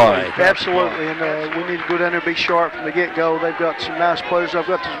tough to play. Absolutely, and we need to go down there and be sharp from the get-go. They've got some nice players. I've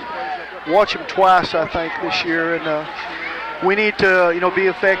got watch them twice, I think, this year, and we need to, be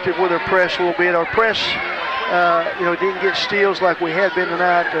effective with our press a little bit. Our press, didn't get steals like we had been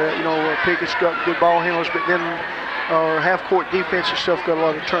tonight. Pickett's got good ball handlers, but then our half-court defensive stuff got a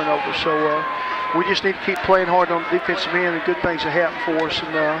lot of turnovers. So we just need to keep playing hard on the defensive end, and good things will happen for us.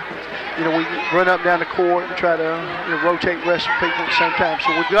 And we run up and down the court and try to rotate the rest of the people at the same time.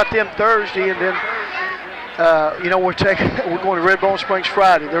 So we've got them Thursday, and then we're going to Red Bone Springs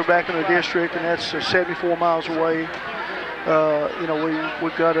Friday. They're back in the district, and that's 74 miles away.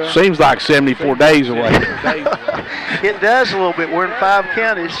 We've got a... Seems like 74 days away. It does a little bit. We're in 5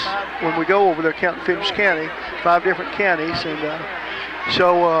 counties when we go over there, counting Fitness County, 5 different counties, and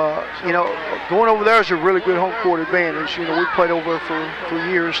going over there is a really good home court advantage. We played over for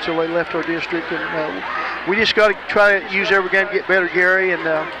years till they left our district, and we just got to try to use every game to get better, Gary, and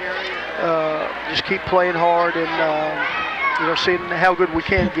just keep playing hard and seeing how good we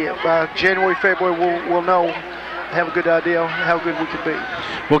can get. By January, February, we'll know. Have a good idea how good we can be.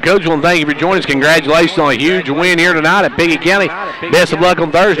 Well, Coach, thank you for joining us. Congratulations on a huge win here tonight at Pickett County. Best of luck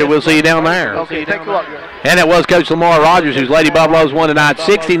on Thursday. We'll see you down there. Okay, thanks a lot, guys. And it was Coach Lamar Rogers, whose Lady Buffaloes won tonight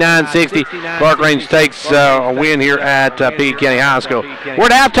 69-60. Clarkrange takes a win here at Pickett County High School. We're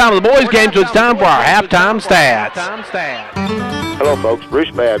at halftime of the boys' game, so it's time for our halftime stats. Hello, folks.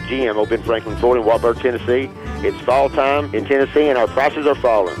 Bruce Babb, GM, Open Franklin Ford in Wartburg, Tennessee. It's fall time in Tennessee, and our prices are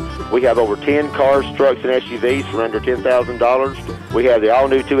falling. We have over 10 cars, trucks, and SUVs for under $10,000. We have the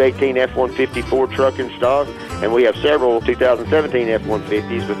all-new 218 F-150 Ford truck in stock, and we have several 2017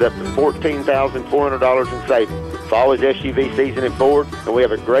 F-150s with up to $14,400 in savings. Fall is SUV season in Ford, and we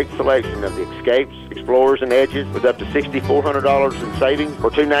have a great selection of the Escapes, Explorers, and Edges with up to $6,400 in savings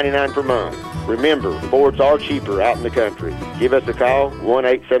for $299 per month. Remember, Fords are cheaper out in the country. Give us a call,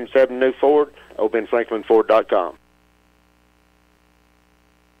 1-877-NEW-FORD, openfranklinford.com.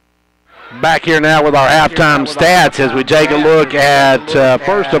 Back here now with our halftime stats as we take a look at,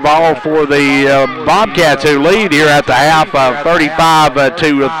 first of all, for the Bobcats who lead here at the half of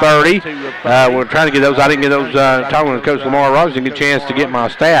 35-30. We're trying to get those. I didn't get those talking to Coach Lamar Rogers. Didn't get a chance to get my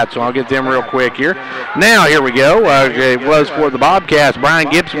stats, so I'll get them real quick here. Now, here we go. It was for the Bobcats. Brian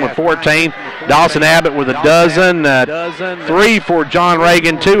Gibson with 14. Dawson Abbott with a dozen. 3 for John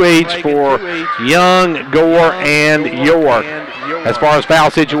Reagan, 2 each for Young, Gore, and York. As far as foul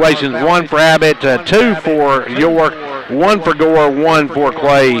situations, 1 for Abbott, 2 for York, 1 for Gore, 1 for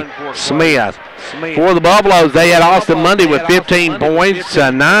Clay Smith. For the Buffaloes, they had Austin Mundy with 15 points,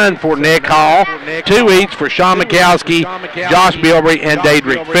 9 for Nick Hall, 2 each for Sean Mikowski, Josh Bilbrey, and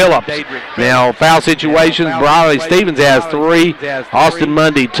Daedrick Phillips. Now, foul situations, Briley Stevens has 3, Austin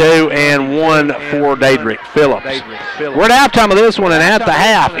Mundy 2, and 1 for Daedrick Phillips. We're at halftime of this one, and at the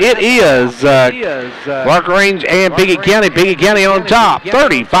half, it is Clarkrange and Pickett County. Pickett County on top,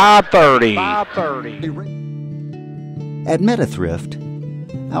 35-30. At MetaThrift,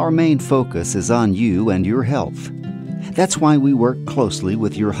 our main focus is on you and your health. That's why we work closely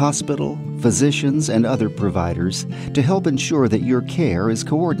with your hospital, physicians, and other providers to help ensure that your care is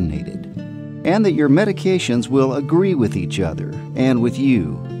coordinated and that your medications will agree with each other and with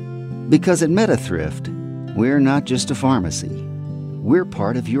you. Because at MetaThrift, we're not just a pharmacy. We're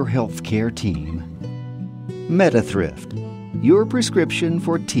part of your healthcare team. MetaThrift, your prescription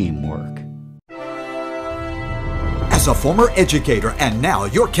for teamwork. As a former educator and now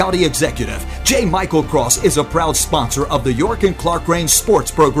your county executive, J. Michael Cross is a proud sponsor of the York and Clarkrange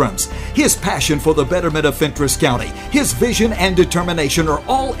sports programs. His passion for the betterment of Fentress County, his vision and determination are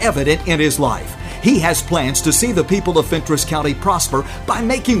all evident in his life. He has plans to see the people of Fentress County prosper by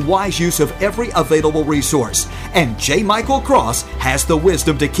making wise use of every available resource. And J. Michael Cross has the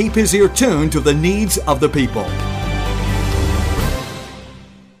wisdom to keep his ear tuned to the needs of the people.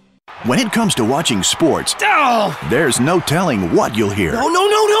 When it comes to watching sports, there's no telling what you'll hear.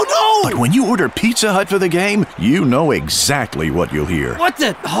 No! But when you order Pizza Hut for the game, you know exactly what you'll hear. What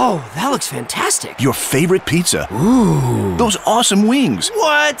the? Oh, that looks fantastic. Your favorite pizza. Ooh. Those awesome wings.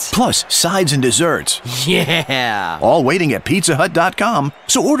 What? Plus sides and desserts. Yeah. All waiting at pizzahut.com.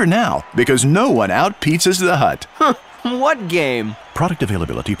 So order now, because no one out-pizzas the Hut. Huh. What game? Product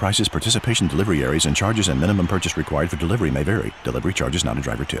availability, prices, participation, delivery areas, and charges and minimum purchase required for delivery may vary. Delivery charges not a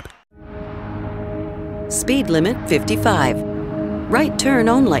driver tip. Speed limit 55. Right turn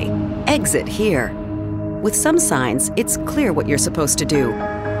only. Exit here. With some signs, it's clear what you're supposed to do.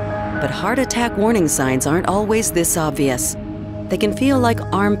 But heart attack warning signs aren't always this obvious. They can feel like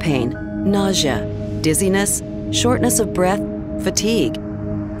arm pain, nausea, dizziness, shortness of breath, fatigue.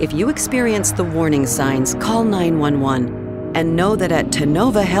 If you experience the warning signs, call 911 and know that at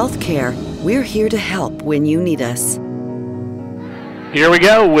Tenova Healthcare, we're here to help when you need us. Here we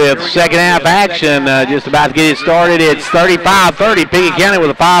go with second half action. Just about to get it started. It's 35-30. Pickett County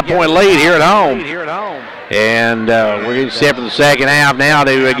with a 5-point lead here at home. And we're getting set for the second half now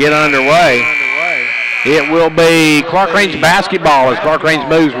to get underway. It will be Clarkrange Basketball as Clarkrange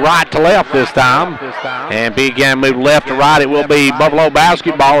moves right to left this time. And Pickett County move left to right. It will be Buffalo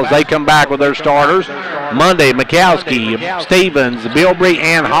Basketball as they come back with their starters. Monday, Mikowski, Stevens, Bilbrey,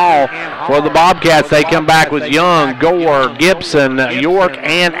 and Hall. For the Bobcats, they come back with Young, Gore, Gibson, York,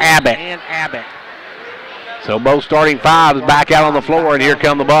 and Abbott. So both starting fives back out on the floor, and here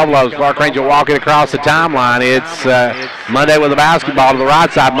come the Buffaloes. Clarkrange will walk it across the timeline. It's Monday with the basketball to the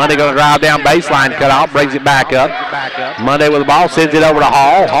right side. Monday going to drive down baseline, cut off, brings it back up. Monday with the ball, sends it over to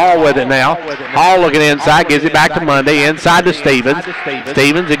Hall. Hall with it now. Hall looking inside, gives it back to Monday. Inside to Stevens.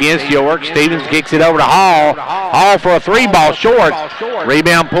 Stevens against York. Stevens kicks it over to Hall. Hall for a three-ball short.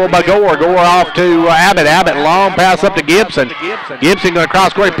 Rebound pulled by Gore. Gore off to Abbott. Abbott long pass up to Gibson. Gibson going to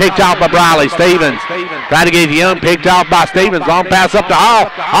cross court, picked off by Briley. Stevens trying to get Young, picked off by Stevens. Long pass up to Hall.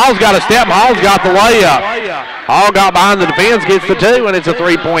 Hall's got a step. Hall's got the layup. Hall got behind the defense, gets the two, and it's a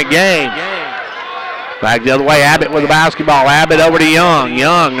three-point game. Back the other way, Abbott with the basketball. Abbott over to Young.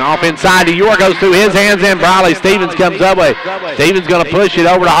 Young off inside to York, goes through his hands in. Briley Stevens comes up with. Stevens going to push it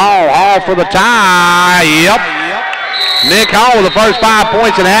over to Hall. Hall for the tie. Yep. Nick Hall with the first 5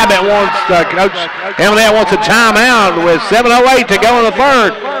 points, and Abbott wants, Coach Emily wants a timeout with 7:08 to go in the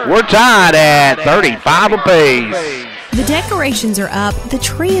third. We're tied at 35 apiece. The decorations are up, the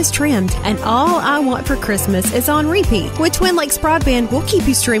tree is trimmed, and All I Want for Christmas is on repeat. With Twin Lakes Broadband, we'll keep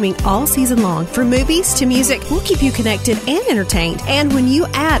you streaming all season long. From movies to music, we'll keep you connected and entertained. And when you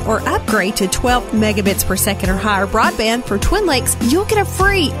add or upgrade to 12 megabits per second or higher broadband for Twin Lakes, you'll get a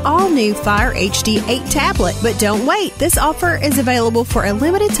free all-new Fire HD 8 tablet. But don't wait, this offer is available for a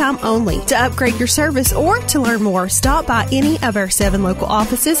limited time only. To upgrade your service or to learn more, stop by any of our 7 local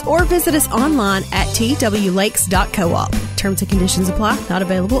offices or visit us online at twlakes.coop. Terms and conditions apply. Not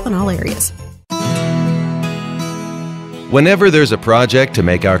available in all areas. Whenever there's a project to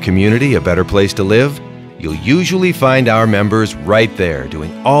make our community a better place to live, you'll usually find our members right there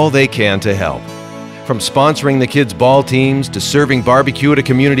doing all they can to help. From sponsoring the kids' ball teams to serving barbecue at a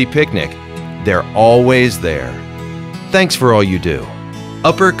community picnic, they're always there. Thanks for all you do.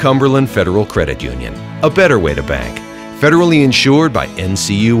 Upper Cumberland Federal Credit Union, a better way to bank. Federally insured by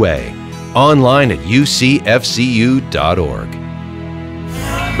NCUA. Online at ucfcu.org.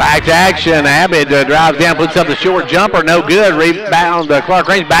 Back to action. Abbott drives down, puts up the short jumper. No good. Rebound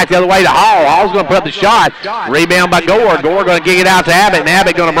Clarkrange back the other way to Hall. Hall's going to put up the shot. Rebound by Gore. Gore going to kick it out to Abbott, and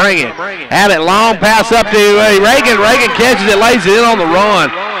Abbott going to bring it. Abbott long pass up to Reagan. Reagan catches it, lays it in on the run.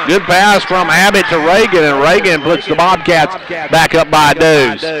 Good pass from Abbott to Reagan, and Reagan puts the Bobcats back up by a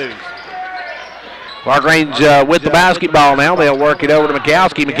deuce. Clarkrange with the basketball now. They'll work it over to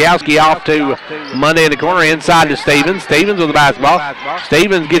Mikowski. Mikowski off to Monday in the corner, inside to Stevens. Stevens with the basketball.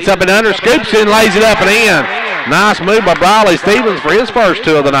 Stevens gets up and under, scoops in, lays it up and in. Nice move by Briley Stevens for his first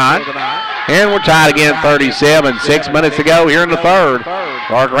 2 of the night. And we're tied again, 37. 6 minutes to go here in the third.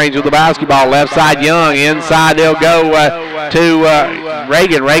 Clarkrange with the basketball. Left side, Young. Inside, they'll go to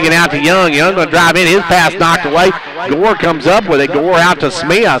Reagan. Reagan out to Young. Young going to drive in. His pass knocked away. Gore comes up with it. Gore out to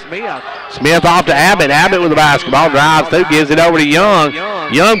Smith. Smith off to Abbott. Abbott with the basketball. Drives through. Gives it over to Young.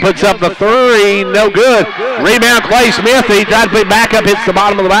 Young puts up the three. No good. Rebound, Clay Smith. He tried to put it back up. Hits the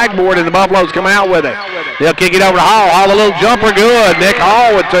bottom of the backboard, and the Buffaloes come out with it. They'll kick it over to Hall. Hall, a little jumper, good. Nick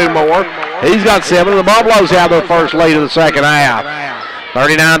Hall with 2 more. He's got 7. The Buffaloes have their first lead of the second half.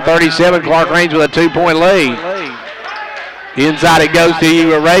 39-37, Clarkrange with a 2-point lead. Inside it goes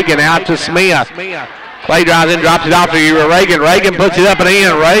to Reagan, out to Smith. Clay drives in, drops it off to Reagan. Reagan puts it up and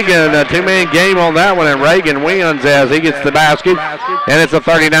in. Reagan, a 2-man game on that one, and Reagan wins as he gets the basket. And it's a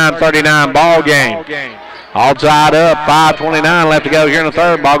 39-39 ball game. All tied up, 5:29 left to go here in the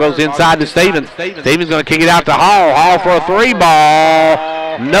third. Ball goes inside to Stevens. Stevens going to kick it out to Hall. Hall for a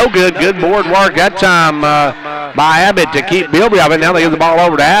 3-ball. No good. Good board work that time by Abbott to keep Bilby off it. Now they give the ball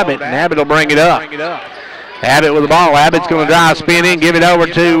over to Abbott, and Abbott will bring it up. Abbott with the ball. Abbott's going to drive, spin in, give it over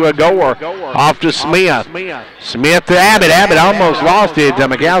to Gore. Off to Smith. Smith to Abbott. Abbott almost lost it.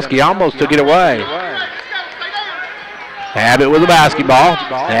 Mikowski almost took it away. Abbott with the basketball.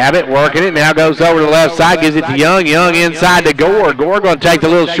 Abbott working it. Now goes over to the left side. Gives it to Young. Young inside to Gore. Gore going to take the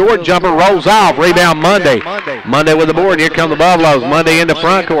little short jumper. Rolls off. Rebound Monday. Monday with the board. Here come the Buffaloes. Monday into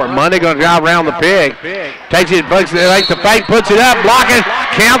front court. Monday going to drive around the pick. Takes it. Takes the fake. Puts it up. Blocking.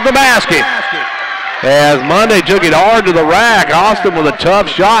 Count the basket. As Monday took it hard to the rack. Austin with a tough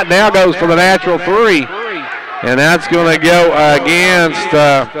shot. Now goes for the natural 3. And that's going to go against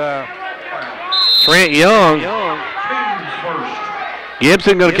Trent Young.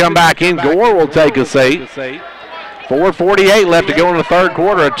 Gibson going to come back in. Gore will take a seat. 4:48 left to go in the third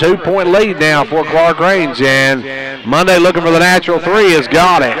quarter. A 2-point lead now for Clarkrange. And Monday looking for the natural three has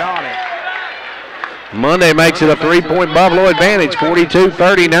got it. Monday makes it a 3-point Buffalo advantage,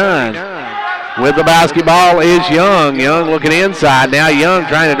 42-39. With the basketball is Young. Young looking inside. Now Young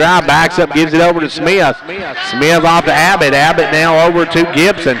trying to drive, backs up, gives it over to Smith. Smith off to Abbott. Abbott now over to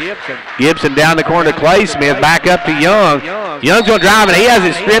Gibson. Gibson down the corner to Clay Smith. Back up to Young. Young's going to drive, and he has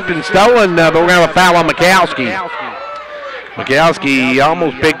it stripped and stolen, but we're going to have a foul on Mikowski. Mikowski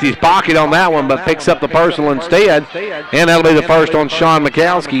almost picked his pocket on that one, but picks up the personal instead. And that'll be the first on Sean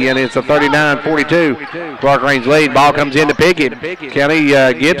Mikowski, and it's a 39-42 Clarkrange lead. Ball comes into Pickett County.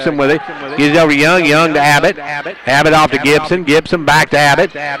 Gibson with it. Gives it over to Young. Young to Abbott. Abbott off to Gibson. Gibson back to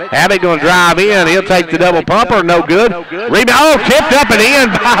Abbott. Abbott going to drive in. He'll take the double pumper. No good. Rebound. Oh, tipped up and in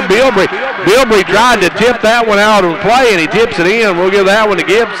by Bilbrey. Bilbrey tried to tip that one out of play, and he tips it in. We'll give that one to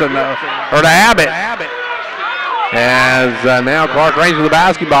Gibson, or to Abbott. As now Clarkrange with the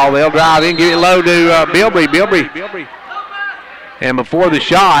basketball. They'll drive in, get it low to Bilbrey. Bilbrey. And before the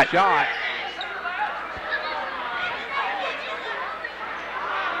shot,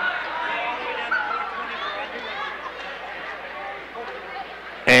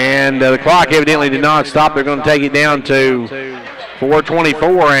 and the clock evidently did not stop. They're going to take it down to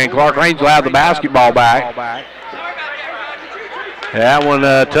 4:24, and Clarkrange will have the basketball back. That one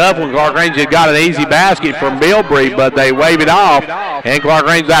tough one. Clarkrange had got an easy basket from Bilbrey, but they wave it off, and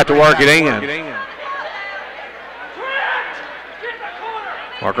Clarkrange will have to work it in.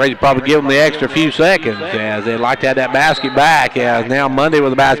 Clarkrange probably give them the extra few seconds as they'd like to have that basket back. As now Monday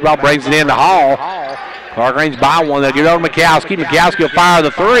with the basketball brings it into Hall. Clarkrange by one. They'll get over to Mikowski. Mikowski will fire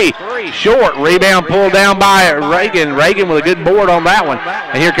the three. Short. Rebound pulled down by Reagan. Reagan with a good board on that one.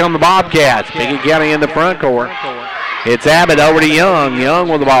 And here come the Bobcats. Pickett County in the front court. It's Abbott over to Young. Young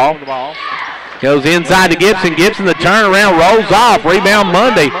with the ball. Goes inside to Gibson. Gibson, the turnaround, rolls off. Rebound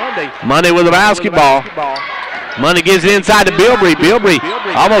Monday. Monday with the basketball. Monday gives it inside to Bilbrey. Bilbrey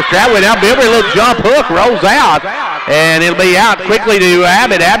almost traveling out. Bilbrey, a little jump hook, rolls out. And it'll be out quickly to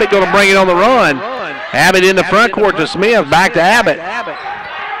Abbott. Abbott going to bring it on the run. Abbott in the front court to Smith. Back to Abbott.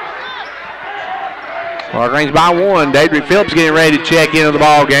 Clarkrange by one. Deidre Phillips getting ready to check into the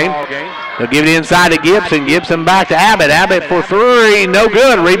ball game. They'll give it inside to Gibson. Gibson back to Abbott. Abbott for three. No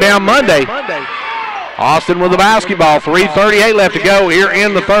good. Rebound Monday. Austin with the basketball. 3:38 left to go here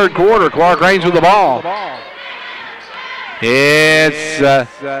in the third quarter. Clarkrange with the ball. It's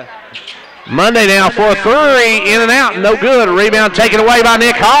Monday now for a three. In and out. No good. Rebound taken away by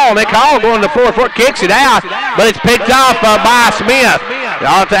Nick Hall. Nick Hall going to 4 foot. Kicks it out. But it's picked off by Smith.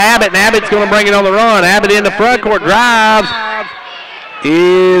 Out to Abbott. And Abbott's going to bring it on the run. Abbott in the front court. Drives.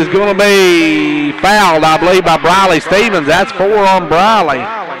 Is going to be fouled, I believe, by Briley Stevens. That's 4 on Briley.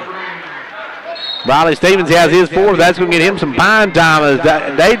 Briley Stevens has his 4. That's going to get him some pine time as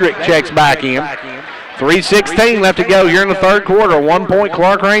Dadrick checks back in. 3:16 left to go here in the third quarter. 1 point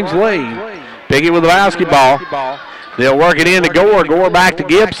Clarkrange lead. Pickett with the basketball. They'll work it in to Gore. Gore back to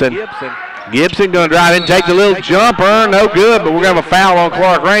Gibson. Gibson going to drive in, take the little jumper. No good, but we're going to have a foul on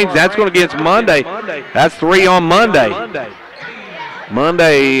Clarkrange. That's going to get Monday. That's 3 on Monday.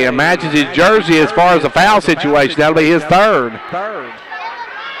 Monday matches his jersey as far as the foul situation. That'll be his third.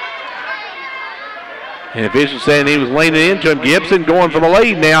 And officials saying he was leaning into him. Gibson going for the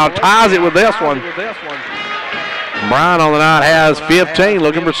lead now. Ties it with this one. Brian on the night has 15,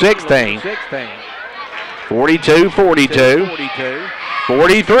 looking for 16. 42-42.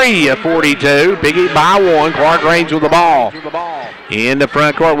 43-42. Pickett by one. Clarkrange with the ball. In the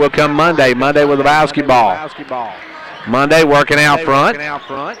front court will come Monday. Monday with the basketball. Monday working out front.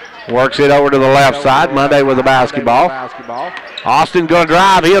 Works it over to the left side. Monday with the basketball. Austin going to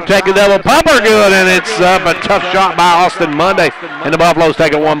drive. He'll take a double pumper. Good, and it's up. A tough shot by Austin Monday. And the Buffaloes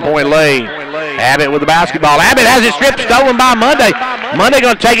take a 1 point lead. Abbott with the basketball. Abbott has it stripped, stolen by Monday. Monday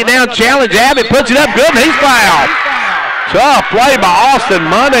going to take it down, challenge. Abbott puts it up good, and he's fouled. Tough play by Austin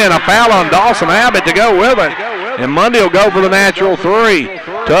Monday, and a foul on Dawson Abbott to go with it. And Monday will go for the natural three.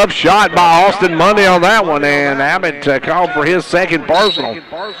 Tough shot by Austin Monday on that one, and Abbott called for his second personal.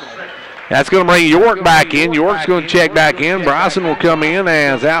 That's going to bring York back in. York's going to check back in. Bryson will come in,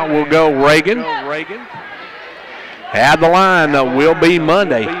 as out will go Reagan. At the line will be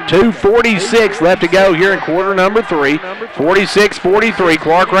Monday. 2:46 left to go here in quarter number 3. 46-43.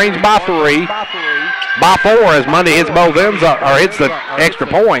 Clarkrange by 3. By 4 as Monday hits both ends up, or hits the extra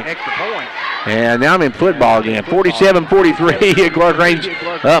point. And now I'm in football again. 47-43. Clarkrange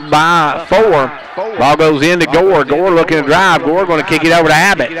up by 4. Ball goes into Gore. Gore looking to drive. Gore going to kick it over to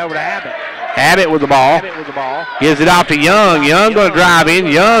Abbott. Abbott with the ball. Gives it off to Young. Young going to drive in.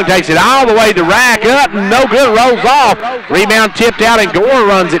 Young takes it all the way to rack up. No good. Rolls off. Rebound tipped out, and Gore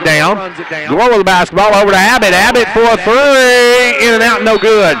runs it down. Gore with the basketball over to Abbott. Abbott for a three. In and out. No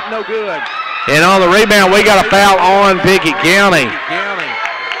good. And on the rebound, we got a foul on Pickett County.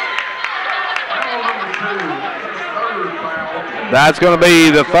 That's going to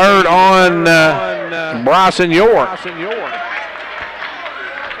be the third on Bryson York.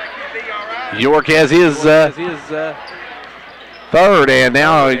 York has his third, and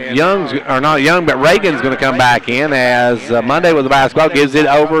now Reagan's going to come back in as Monday with the basketball, gives it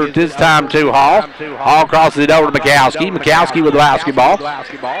over this time to Hall. Hall crosses it over to Mikowski. Mikowski with the basketball.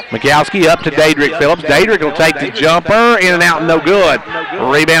 Mikowski up to Daedrick Phillips. Daedrick will take the jumper, in and out, no good.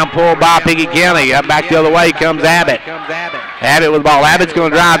 Rebound pulled by Pickett County. Up back the other way comes Abbott. Abbott with the ball. Abbott's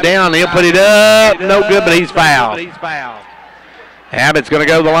going to drive down. He'll put it up. No good, but he's fouled. Abbott's going to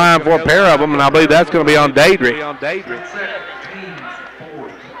go to the line for a pair of them, and I believe that's going to be on Daedrick.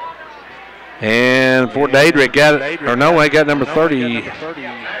 And for Daedrick, got number 30.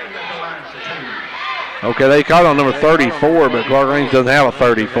 Okay, they caught on number 34, but Clarkrange doesn't have a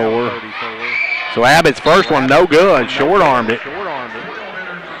 34. So Abbott's first one, no good. Short-armed it.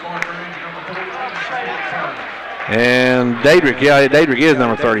 And Daedrick is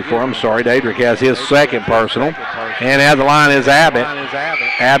number 34. I'm sorry. Daedrick has his second personal. And at the line is Abbott.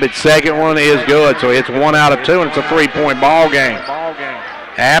 Abbott's second one is good, so it's 1 out of 2, and it's a 3-point ball game.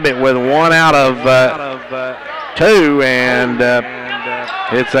 Abbott with 1 out of 2, and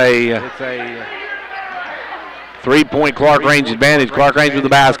it's a 3-point Clarkrange advantage. Clarkrange with the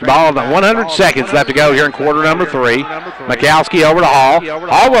basketball. 100 seconds left to go here in quarter number 3. Mikowski over to Hall.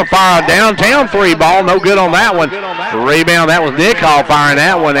 Hall will fire a downtown 3 ball. No good on that one. Rebound. That was Nick Hall firing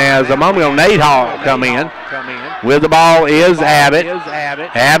that one as a moment ago Nate Hall come in. With the ball is Abbott.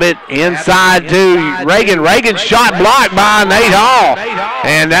 Abbott inside to Reagan. Reagan shot blocked by Nate Hall.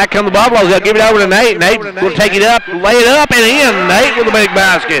 And that comes the Buffaloes. They'll give it over to Nate. Nate will take it up, lay it up, and in. Nate with a big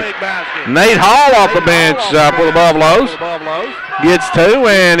basket. Nate Hall off the bench for the Buffaloes. Gets 2,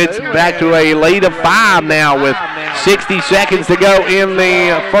 and it's back to a lead of 5 now with 60 seconds to go in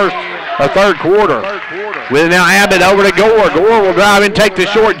the third quarter. With now Abbott over to Gore. Gore will drive and take the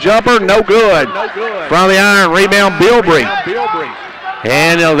short jumper. No good. From the iron, rebound Bilbrey.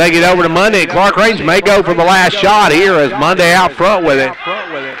 And they get over to Monday. Clarkrange may go for the last shot here as Monday out front with it.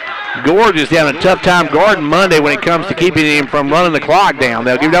 Gore just having a tough time guarding Monday when it comes to keeping him from running the clock down.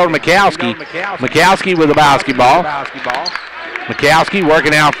 They'll give it over to Mikowski. Mikowski with the basketball. Mikowski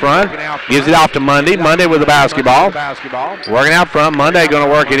working out front. Gives it off to Monday. Monday with the basketball. Working out front. Monday going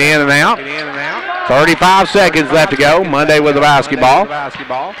to work it in and out. 35 seconds left to go. Monday with the basketball.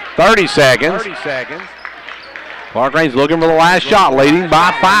 30 seconds. Clarkrange looking for the last shot, leading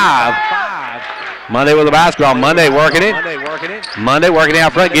by 5. Monday with the basketball. Monday working it. Monday working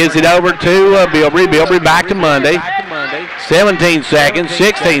out front. Gives it over to Bilbrey. Bilbrey back to Monday. 17 seconds.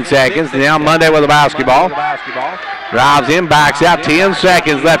 16 seconds. Now Monday with the basketball. Drives in, backs out. 10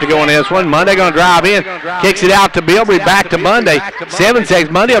 seconds left to go in this one. Monday going to drive in. Kicks it out to Bilbrey. Back to Monday. 7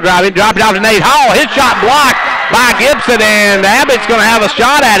 seconds. Monday will drive in. Drop it off to Nate Hall. His shot blocked by Gibson, and Abbott's going to have a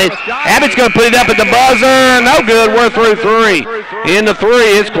shot at it. Abbott's going to put it up at the buzzer. No good. We're through 3. In the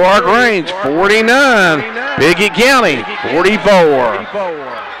 3 is Clarkrange. 49. Pickett County. 44.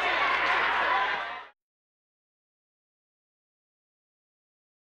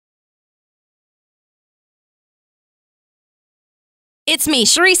 It's me,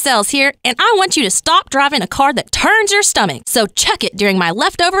 Cherie Sells here, and I want you to stop driving a car that turns your stomach. So chuck it during my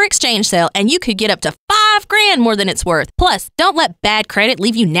leftover exchange sale, and you could get up to $5,000 more than it's worth. Plus, don't let bad credit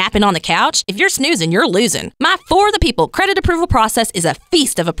leave you napping on the couch. If you're snoozing, you're losing. My For the People credit approval process is a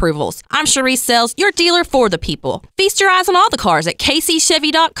feast of approvals. I'm Cherie Sells, your dealer for the people. Feast your eyes on all the cars at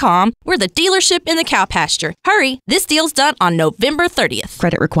kcchevy.com. We're the dealership in the cow pasture. Hurry, this deal's done on November 30th.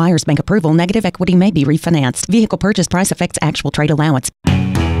 Credit requires bank approval. Negative equity may be refinanced. Vehicle purchase price affects actual trade allowance.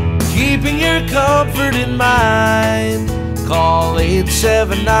 Keeping your comfort in mind. Call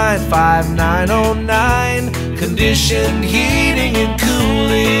 879-5909. Conditioned heating and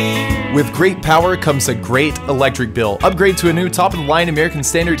cooling. With great power comes a great electric bill. Upgrade to a new top-of-the-line American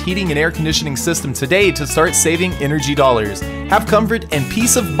Standard heating and air conditioning system today to start saving energy dollars. Have comfort and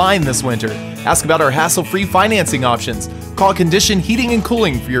peace of mind this winter. Ask about our hassle-free financing options. Call Conditioned Heating and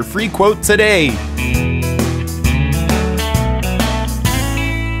Cooling for your free quote today.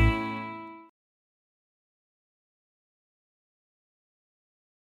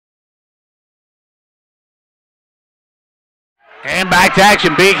 And back to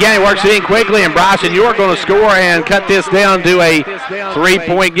action. Pickett County works it in quickly, and Bryson York going to score and cut this down to a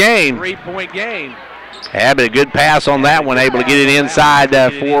 3-point game. Abbott, a good pass on that one, able to get it inside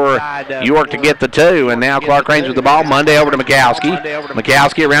for York to get the 2. And now Clarkrange with the ball. Monday over to McCowski.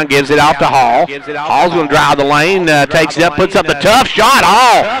 McCowski around, gives it off to Hall. Hall's going to drive the lane, takes it up, puts up the tough shot.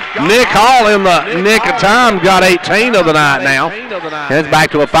 Hall. Nick Hall in the nick of time got 18 of the night now. And it's back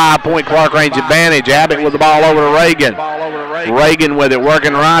to a 5-point Clarkrange advantage. Abbott with the ball over to Reagan. Reagan with it,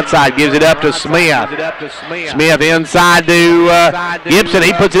 working right side, gives it up to Smith. Smith inside to Gibson.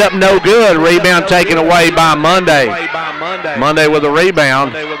 He puts it up, no good. Rebound taken away by Monday. Monday with a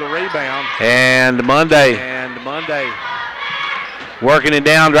rebound. And Monday working it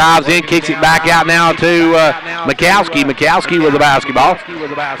down, drives in, kicks it back out now to McCowski. McCowski with the basketball.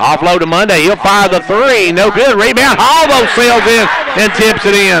 Offload to Monday. He'll fire the 3. No good. Rebound. Hall though sails in and tips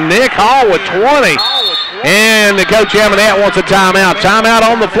it in. Nick Hall with 20. And the coach Amanette wants a timeout. Timeout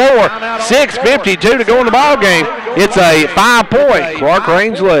on the floor. 6:52 to go in the ball game. It's a 5-point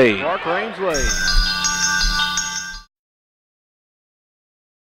Clarkrange lead.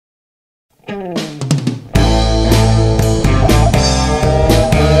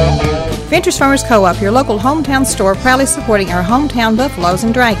 Ventures Farmers Co-op, your local hometown store, proudly supporting our hometown Buffaloes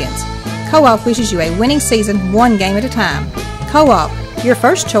and Dragons. Co-op wishes you a winning season, one game at a time. Co-op, your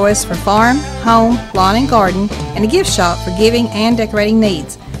first choice for farm, home, lawn and garden, and a gift shop for giving and decorating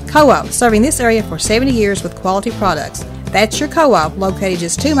needs. Co-op, serving this area for 70 years with quality products. That's your Co-op, located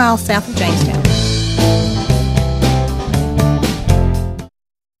just 2 miles south of Jamestown.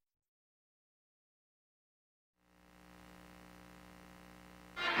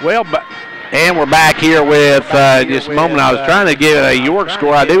 And we're back here with just a moment. I was trying to get a York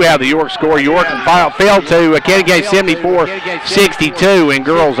score. I do have the York score. York fell to Canyon County 74-62 in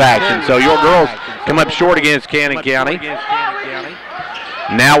girls action. So your girls come up short against Canyon County.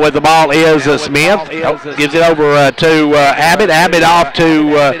 Now with the ball is Smith. Gives it over to Abbott. Abbott off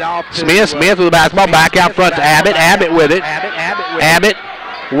to Smith. Smith with the basketball. Back out front to Abbott. Abbott with it. Abbott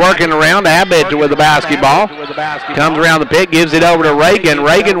working around. Abbott with the basketball. Comes around the pick, gives it over to Reagan.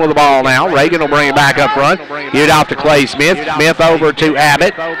 Reagan with the ball now. Reagan will bring it back up front. Give it off to Clay Smith. Smith over to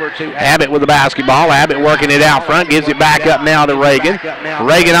Abbott. Abbott with the basketball. Abbott working it out front. Gives it back up now to Reagan.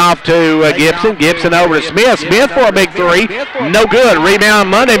 Reagan off to Gibson. Gibson over to Smith. Smith for a big 3. No good. Rebound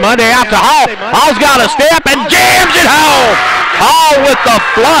Monday. Monday out to Hall. Hall's got a step and jams it home. Hall with the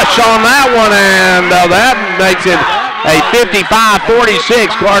flush on that one, and that makes it a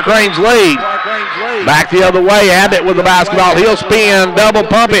 55-46 Clarkrange lead. Back the other way, Abbott with the basketball. He'll spin, double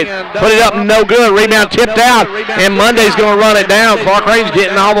pump it, put it up, no good. Rebound tipped out, and Monday's going to run it down. Clarkrange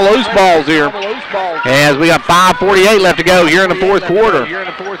getting all the loose balls here. As we got 5:48 left to go here in the fourth quarter.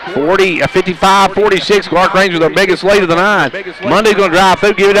 55-46, Clarkrange with their biggest lead of the night. Monday's going to drive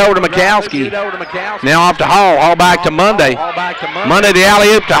through, give it over to McCowski. Now off to Hall. Hall back to Monday. Monday the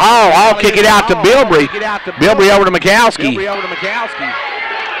alley-oop to Hall. Hall kick it out to Bilbrey. Bilbrey over to McCowski.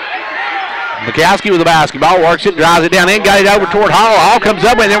 McCowski with the basketball, works it, drives it down in, got it over toward Hall. Hall comes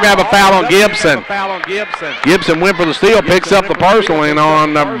up with it, and then we're going to have a foul on Gibson. Gibson went for the steal, picks up the personal, and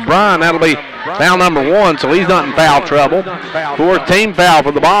on Brian, that'll be foul number 1, so he's not in foul trouble. 4th team foul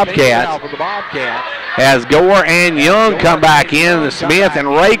for the Bobcats. As Gore and Young come back in, Smith and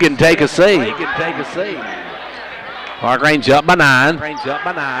Reagan take a seat. Clarkrange up by 9.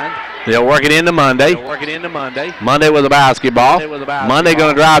 They'll work it into Monday. Monday with the basketball. Monday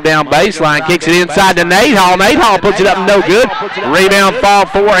going to drive down baseline, kicks it inside to Nate Hall. Nate Hall puts it up, no good. Rebound fall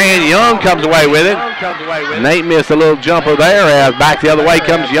for, and Young comes away with it. Nate missed a little jumper there, as back the other way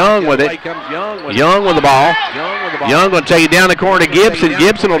comes Young with it. Young with the ball. Young going to take it down the corner to Gibson.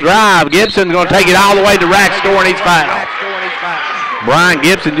 Gibson will drive. Gibson going to take it all the way to rack score, and he's fouled. Brian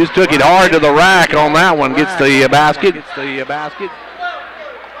Gibson just took it hard to the rack on that one. Gets the basket.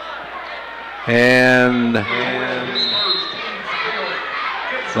 And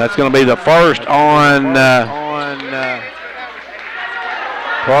that's going to be the first on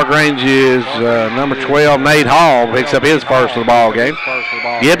Clarkrange's number 12, Nate Hall, picks up his first of the ball game.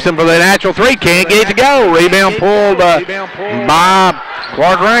 Gibson for the natural 3, can't get it to go. Rebound pulled by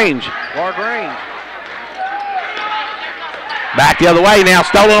Clarkrange. Back the other way now,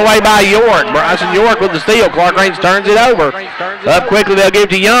 stolen away by York. Bryson York with the steal. Clarkrange turns it over. Up quickly, they'll give it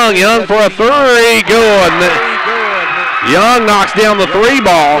to Young. Young for a 3, good. Young knocks down the 3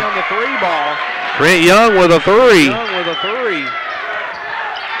 ball. Trent Young with a 3.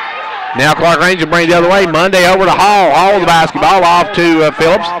 Now Clarkrange will bring it the other way. Monday over to Hall. Hall with the basketball off to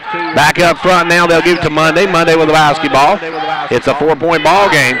Phillips. Back up front now, they'll give it to Monday. Monday with the basketball. It's a 4-point ball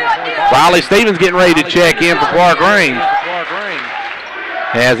game. Riley Stevens getting ready to check in for Clarkrange.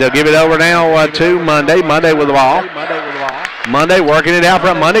 As they'll give it over now to Monday. Monday with the ball. Monday working it out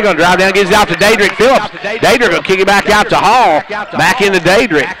front. Monday going to drive down, gives it out to Daedric Phillips. Daedric will kick it back out to Hall. Back into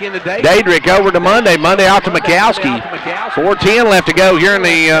Daedric. Daedric over to Monday. Monday out to Mikowski. 4:10 left to go here in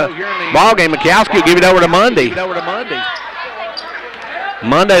the ball game. Mikowski will give it over to Monday.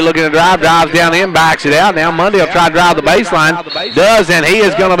 Monday looking to drive, drives down in, backs it out. Now Monday will try to drive the baseline. Does, and he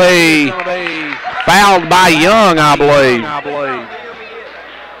is going to be fouled by Young, I believe.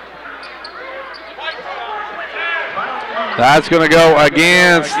 That's going to go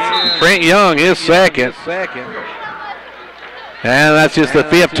against Trent Young, his second. And that's just the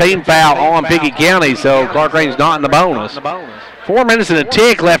 15th foul on Pickett County, so Clarkrange not in the bonus. 4 minutes and a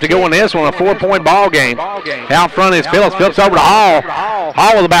tick left to go in this one, a 4-point ball game. Out front is Phillips. Phillips over to Hall.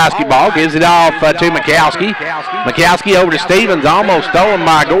 Hall with the basketball, gives it off to Mikowski. Mikowski over to Stevens, almost stolen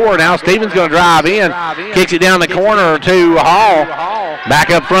by Gore. Now Stevens going to drive in, kicks it down the corner to Hall.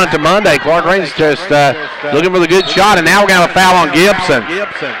 Back up front to Monday. Clarkrange just looking for the good shot, and now we're going to have a foul on Gibson.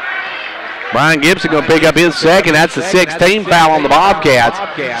 Brian Gibson going to pick up his second. That's the 16th foul on the Bobcats.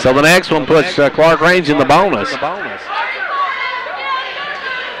 So the next one puts Clarkrange in the bonus.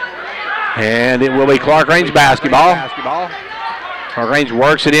 And it will be Clarkrange basketball. Clarkrange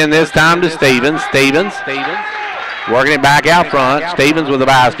works it in this time to Stevens. Stevens working it back out front. Stevens with the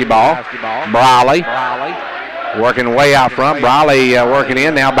basketball. Briley working way out front. Briley working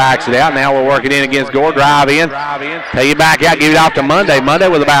in, now backs it out. Now we're working in against Gore. Drive in. Take it back out, give it off to Monday. Monday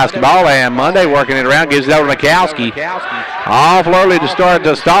with the basketball, and Monday working it around, gives it over to Mikowski. Awful early to start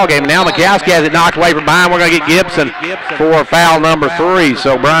the stall game. Now Mikowski has it knocked away from behind. We're going to get Gibson for foul number 3.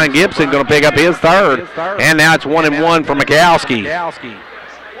 So Brian Gibson going to pick up his third. And now it's 1-1 for Mikowski.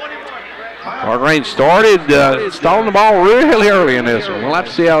 Clarkrange started stalling the ball really early in this one. We'll have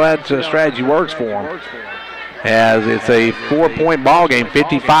to see how that strategy works for him. As it's a 4-point ball game,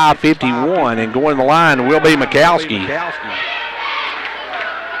 55-51, and going the line will be Mikowski.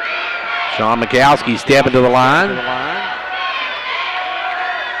 Sean Mikowski stepping to the line.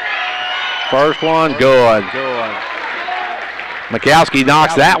 First one, good. Mikowski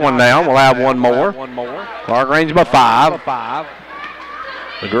knocks that one down. We'll have one more. Clarkrange by 5.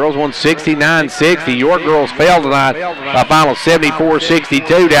 The girls won 69-60. York girls fell tonight by a final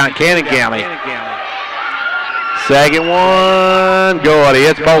 74-62 down in Cannon County. Second one, good. He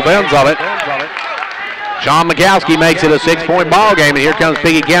hits both ends of it. Sean Mikowski makes it a 6-point ball game, and here comes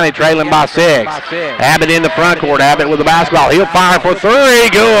Pickett County trailing by 6. Abbott in the front court. Abbott with the basketball. He'll fire for 3.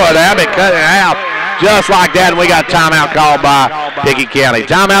 Good. Abbott cutting it out just like that, and we got a timeout called by Pickett County.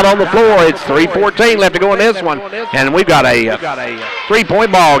 Timeout on the floor. It's 3:14 left to go in this one, and we've got a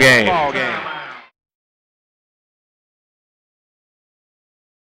 3-point ball game.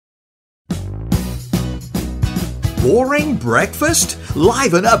 Boring breakfast?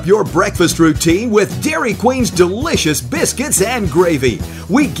 Liven up your breakfast routine with Dairy Queen's delicious biscuits and gravy.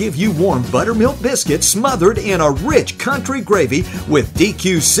 We give you warm buttermilk biscuits smothered in a rich country gravy with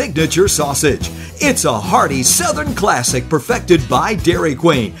DQ's signature sausage. It's a hearty Southern classic perfected by Dairy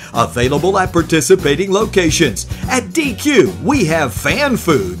Queen. Available at participating locations. At DQ, we have fan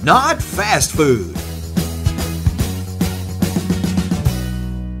food, not fast food.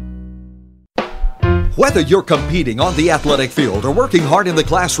 Whether you're competing on the athletic field or working hard in the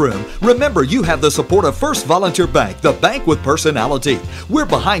classroom, remember you have the support of First Volunteer Bank, the bank with personality. We're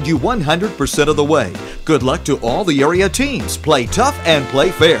behind you 100% of the way. Good luck to all the area teams. Play tough and play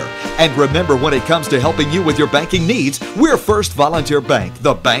fair. And remember, when it comes to helping you with your banking needs, we're First Volunteer Bank,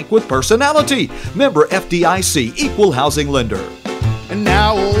 the bank with personality. Member FDIC, equal housing lender. And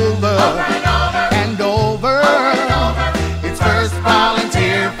now over and over, it's First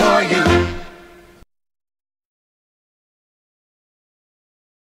Volunteer for you.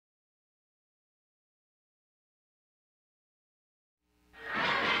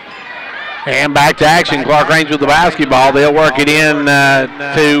 And back to action. Clarkrange with the basketball. They'll work it in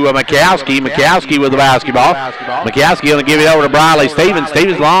to Mikowski. Mikowski with the basketball. Mikowski going to give it over to Briley Stevens.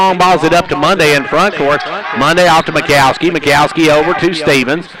 Stevens long balls it up to Monday in front court. Monday off to Mikowski. Mikowski over to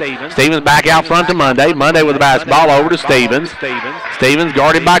Stevens. Stevens back out front to Monday. Monday with the basketball over to Stevens. Stevens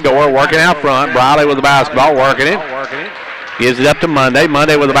guarded by Gore, working out front. Briley with the basketball, working it. Gives it up to Monday.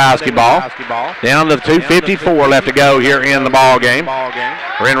 Monday with the basketball. Down to 2:54 left to go here in the ball game.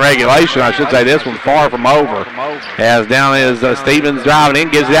 Or in regulation, I should say. This one's far from over. As down is Stevens driving in,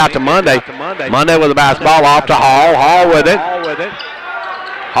 gives it out to Monday. Monday with the basketball off to Hall. Hall with it.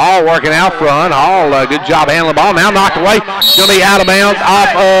 Hall working out front. Hall, good job handling the ball. Now knocked away. It's going to be out of bounds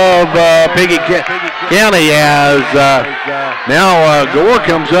off of Pickett County as now Gore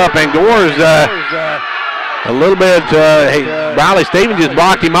comes up, and Gore's A little bit, Riley Stevens just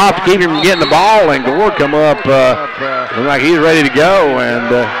blocked him off to keep him from getting the ball, and Gore come up, looked like he's ready to go,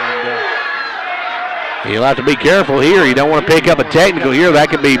 and he'll have to be careful here. You don't want to pick up a technical here. That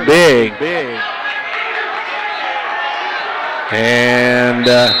could be big. And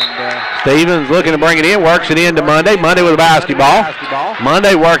Stevens looking to bring it in, works it into Monday. Monday with the basketball.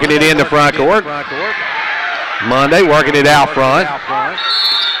 Monday working it into front court. Monday working it out front.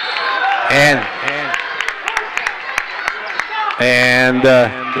 And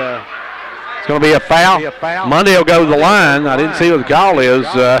it's going to be a foul. Monday will go to the line. I didn't see what the call is.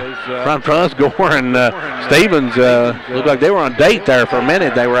 Front us, Gore and Stevens looked like they were on a date there for a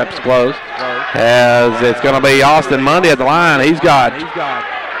minute. They were up close. As it's going to be Austin Monday at the line. He's got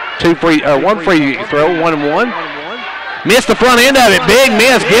one free throw, 1-1. Missed the front end of it. Big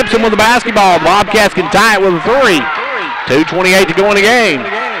miss. Gibson with the basketball. Bobcats can tie it with a 3. 2:28 to go in the game.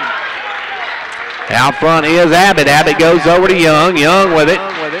 Out front is Abbott. Abbott goes over to Young. Young with it.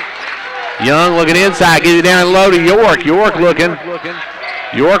 Young looking inside. Gets it down low to York. York looking.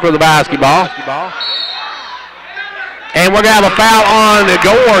 York with the basketball. And we're going to have a foul on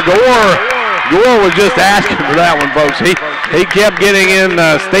Gore. Gore was just asking for that one, folks. He kept getting in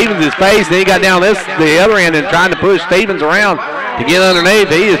Stevens' face. Then he got down the other end and trying to push Stevens around to get underneath.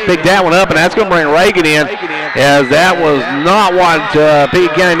 He just picked that one up, and that's going to bring Reagan in, as that was not what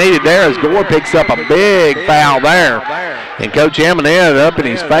Pickett County needed there, as Gore picks up a big foul there. And Coach Hammond ended up in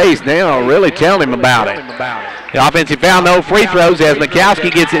his face now, really telling him about it. The offensive foul, no free throws, as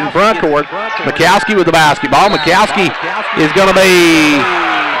Mikowski gets it in front court. Mikowski with the basketball. Mikowski is going to be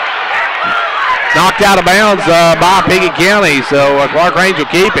knocked out of bounds by Pickett County, so Clarkrange will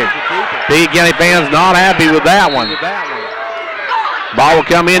keep it. Pickett County fans not happy with that one. Ball will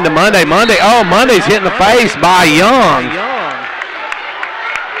come into Monday. Monday's hitting the face by Young.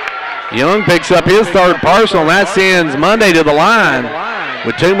 Young picks up his third personal, and that sends Monday to the line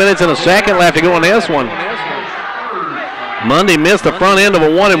with 2 minutes and a second left to go in this one. Monday missed the front end of a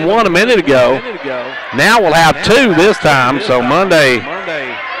 1-and-1 a minute ago. Now we'll have 2 this time, so Monday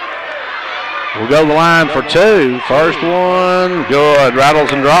will go to the line for 2. First one, good,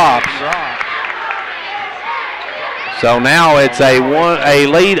 rattles and drops. So now it's a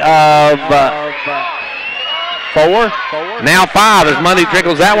lead of 4. Now 5 as Monday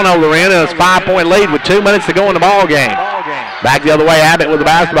trickles that one over the rim, and it's a 5-point lead with 2 minutes to go in the ball game. Back the other way, Abbott with the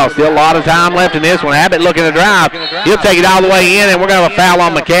basketball. Still a lot of time left in this one. Abbott looking to drive. He'll take it all the way in, and we're going to have a foul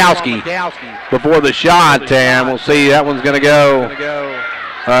on Mikowski before the shot, and we'll see that one's going to go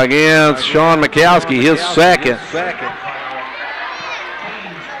against Sean Mikowski, his second.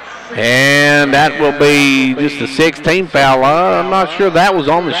 And that will be just a 16th foul. I'm not sure that was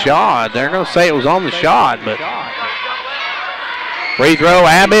on the shot. They're going to say it was on the shot, but free throw,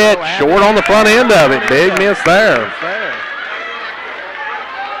 Abbott, short on the front end of it. Big miss there.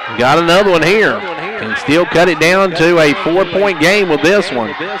 Got another one here, and still cut it down to a 4-point game with this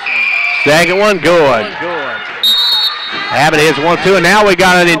one. Second one, good. Abbott hits 1-2, and now we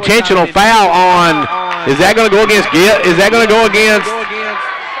got an intentional foul on. Is that going to go against? Is that going to go against?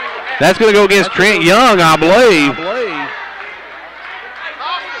 That's going to go against Trent Young, I believe.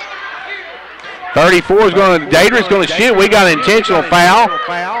 34 is going to. Dadrick's going to shoot. We got an intentional foul,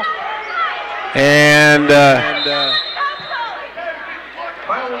 and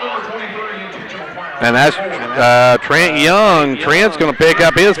that's Trent Young. Trent's going to pick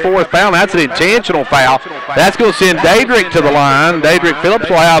up his 4th foul, and that's an intentional foul. That's going to send Dadrick to the line. Dadrick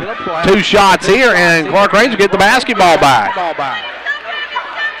Phillips will have 2 shots here, and Clarkrange will get the basketball back.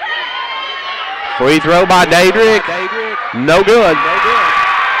 Free throw by Dadrick. No good.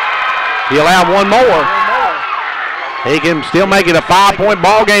 He'll have one more. He can still make it a 5-point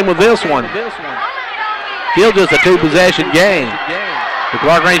ball game with this one. Still just a 2-possession game. The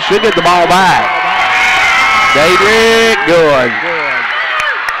Clarkrange should get the ball back. Dadrick, good.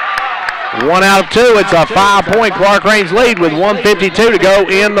 1 out of 2. It's a 5-point Clarkrange lead with 1:52 to go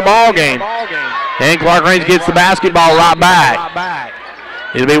in the ball game. And Clarkrange gets the basketball right back.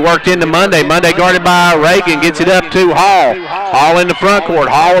 It'll be worked into Monday. Monday guarded by Reagan, gets it up to Hall. Hall in the front court.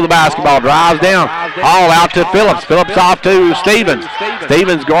 Hall with the basketball, drives down. Hall out to Phillips. Phillips off to Stevens.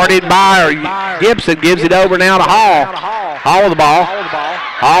 Stevens guarded by Gibson, gives it over now to Hall. Hall with the ball.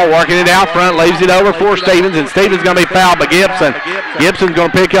 Hall working it out front, leaves it over for Stevens, and Stevens going to be fouled by Gibson. Gibson's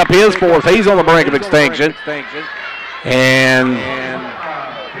going to pick up his 4th. He's on the brink of extinction. And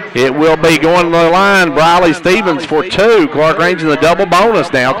it will be going to the line, Briley Stevens for 2. Clarkrange in the double bonus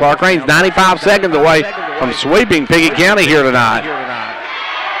now. Clarkrange 95 seconds away from sweeping Pickett County here tonight.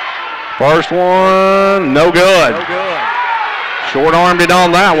 First one, no good. Short-armed it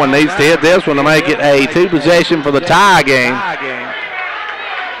on that one. Needs to hit this one to make it a 2-possession for the tie game.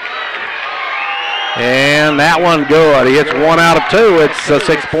 And that one good. He hits 1 out of 2. It's a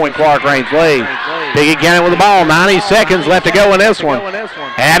 6-point Clarkrange lead. Pickett County with the ball. 90 seconds left to go in this one.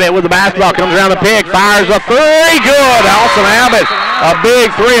 Abbott with the basketball. Comes around the pick. Fires a 3. Good. Austin Abbott. A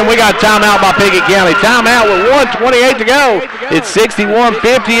big 3. And we got timeout by Pickett County. Timeout with 1:28 to go. It's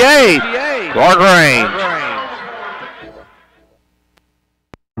 61-58. Clarkrange.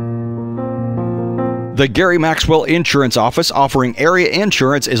 The Gary Maxwell Insurance Office offering area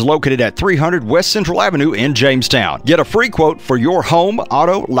insurance is located at 300 West Central Avenue in Jamestown. Get a free quote for your home,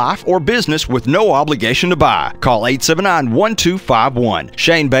 auto, life, or business with no obligation to buy. Call 879-1251.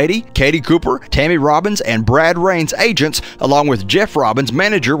 Shane Beatty, Katie Cooper, Tammy Robbins, and Brad Raines agents, along with Jeff Robbins,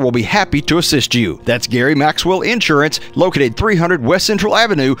 manager, will be happy to assist you. That's Gary Maxwell Insurance, located 300 West Central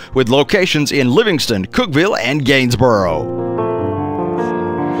Avenue with locations in Livingston, Cookeville, and Gainsboro.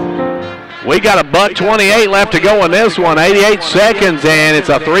 We got a $1:28 left to go in this one. 88 seconds, and it's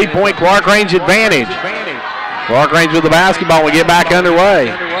a 3-point Clarkrange advantage. Clarkrange with the basketball. We get back underway.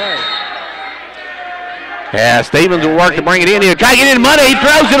 Yeah, Stevens will work to bring it in. He'll try to get in the money. He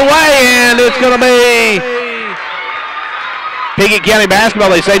throws it away, and it's going to be Pickett County basketball.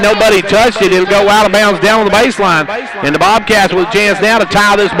 They say nobody touched it. It'll go out of bounds down on the baseline. And the Bobcats with a chance now to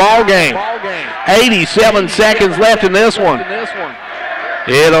tie this ball game. 87 seconds left in this one.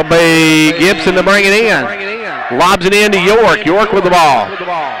 It'll be Gibson to bring it in. Lobs it in to York. York with the ball.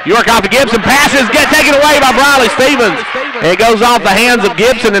 York off to Gibson. Passes. Get taken away by Briley Stevens. It goes off the hands of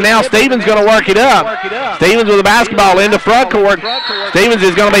Gibson, and now Stevens going to work it up. Stevens with the basketball into front court. Stevens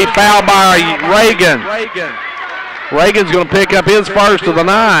is going to be fouled by Reagan. Reagan's going to pick up his first of the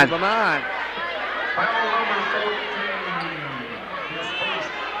 9.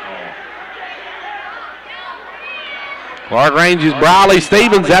 Clarkrange's Briley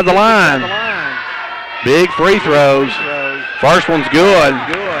Stevens at the line. Big free throws. First one's good.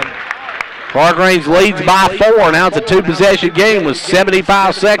 Clarkrange leads by 4. Now it's a 2-possession game with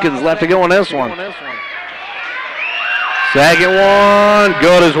 75 seconds left to go in this one. Second one,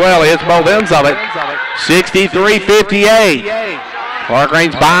 good as well. He hits both ends of it. 63-58.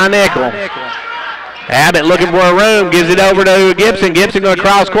 Clarkrange by a nickel. Abbott looking for a room, gives it over to Gibson. Gibson going to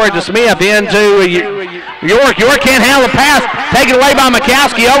cross court to Smith, into York. York can't handle the pass. Taken away by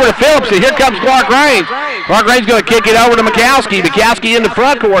Mikowski over to Phillips, and here comes Clarkrange. Clarkrange going to kick it over to Mikowski. Mikowski in the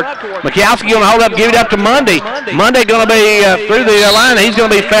front court. Mikowski going to hold up, give it up to Monday. Monday going to be through the line. He's going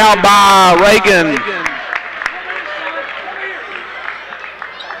to be fouled by Reagan.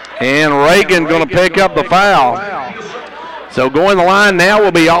 And Reagan going to pick up the foul. So going the line now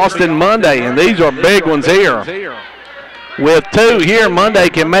will be Austin Monday, and these are big ones here. With 2 here, Monday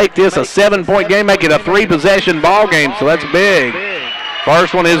can make this a 7-point game, make it a 3-possession ball game, so that's big.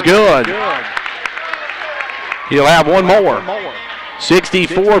 First one is good. He'll have one more.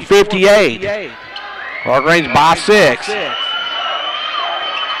 64-58. Clarkrange by 6.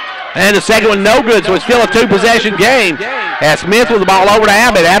 And the second one no good, so it's still a 2-possession game. As Smith with the ball over to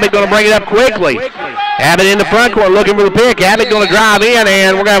Abbott. Abbott going to bring it up quickly. Abbott in the front court looking for the pick. Abbott going to drive in,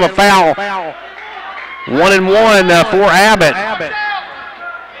 and we're going to have a foul. 1-and-1 for Abbott.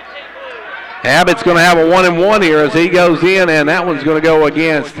 Abbott's going to have a 1-and-1 here as he goes in, and that one's going to go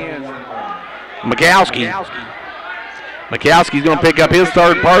against Mikowski. Mikowski's going to pick up his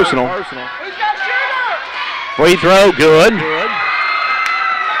third personal. Free throw, good.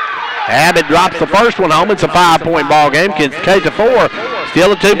 Abbott drops the first one home. It's a 5-point ball game. Can take to 4.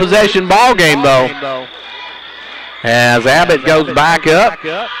 Still a 2-possession ball game, though. As Abbott goes back up.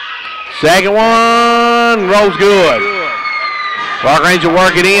 Second one rolls good. Clarkrange will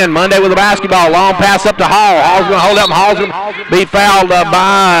work it in. Monday with the basketball. Long pass up to Hall. Hall's going to hold up, and Hall's going to be fouled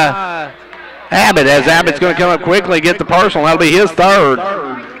by Abbott, as Abbott's going to come up quickly and get the personal. That'll be his third.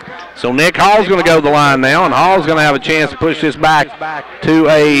 So Nick Hall's going to go to the line now, and Hall's going to have a chance to push this back to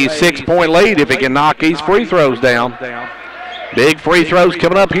a 6-point lead if he can knock these free throws down. Big free throws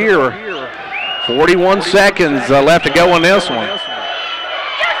coming up here. 41 seconds left to go in this one.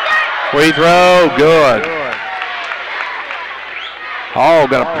 Free throw, good. Hall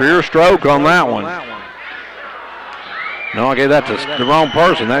got a pure stroke on that one. No, I gave that to the wrong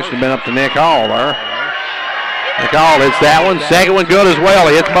person. That should have been up to Nick Hall there. Nick Hall hits that one. Second one good as well.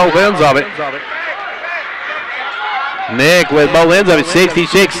 He hits both ends of it. Nick with both ends of it.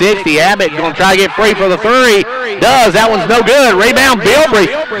 66-60. Abbott going to try to get free for the 3. Does. That one's no good. Rebound, Bilbrey.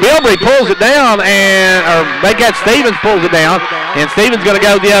 Bilbrey pulls it down, or they got Stevens pulls it down, and Stevens going to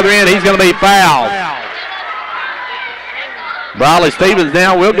go to the other end. He's going to be fouled. Briley Stevens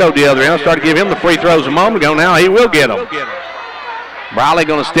now will go to the other end. I started to give him the free throws a moment ago. Now he will get them. Briley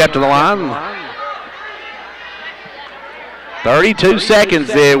going to step to the line. 32 seconds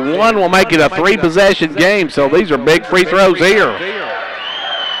there. One will make it a 3-possession game, so these are big free throws here.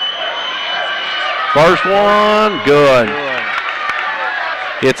 First one, good.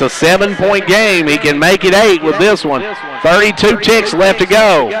 It's a 7-point game. He can make it 8 with this one. 32 ticks left to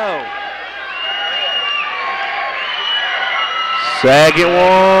go. Second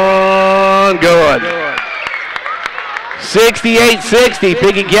one, good. 68-60,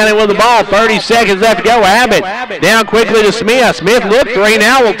 Pickett County with the ball. 30 seconds left to go. Abbott down quickly to Smith. Smith look three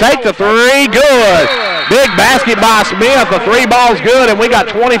now, will take the three. Good. Big basket by Smith. The three ball's good, and we got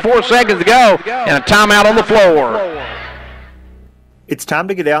 24 seconds to go and a timeout on the floor. It's time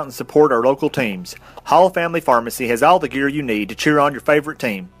to get out and support our local teams. Hall Family Pharmacy has all the gear you need to cheer on your favorite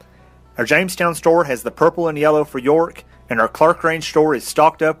team. Our Jamestown store has the purple and yellow for York, and our Clarkrange store is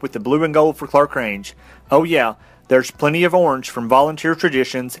stocked up with the blue and gold for Clarkrange. Oh yeah, there's plenty of orange from Volunteer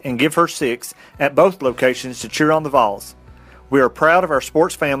Traditions and Give Her 6 at both locations to cheer on the Vols. We are proud of our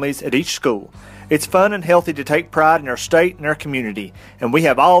sports families at each school. It's fun and healthy to take pride in our state and our community, and we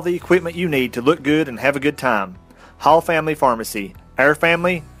have all the equipment you need to look good and have a good time. Hall Family Pharmacy. Our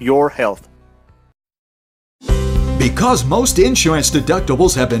family, your health. Because most insurance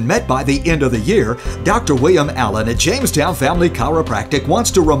deductibles have been met by the end of the year, Dr. William Allen at Jamestown Family Chiropractic wants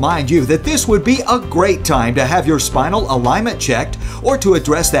to remind you that this would be a great time to have your spinal alignment checked or to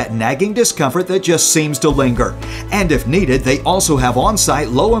address that nagging discomfort that just seems to linger. And if needed, they also have on-site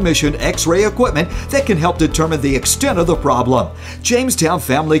low-emission X-ray equipment that can help determine the extent of the problem. Jamestown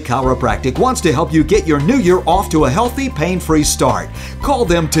Family Chiropractic wants to help you get your new year off to a healthy, pain-free start. Call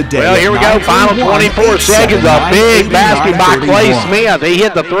them today. Well, here we go. Final 24 seconds. A big basket by Clay Smith. He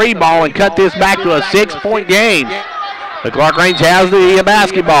hit the three ball and cut this back to a 6-point game. The Clarkrange has the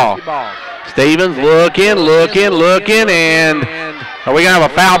basketball. Stevens looking, and are we going to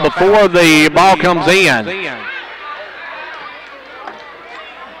have a foul before the ball comes in?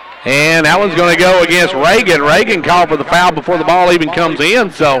 And that one's going to go against Reagan. Reagan called for the foul before the ball even comes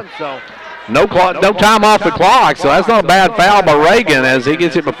in, so no time off the clock. So that's not a bad foul by Reagan as he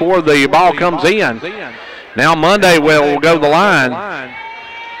gets it before the ball comes in. Now Monday will go to the line.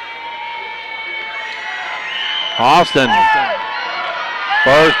 Austin.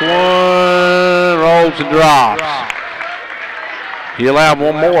 First one rolls and drops. He'll have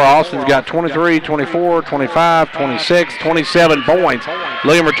one more. Austin's got 23, 24, 25, 26, 27 points.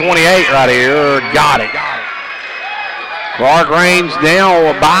 Looking for 28 right here. Got it. Clarkrange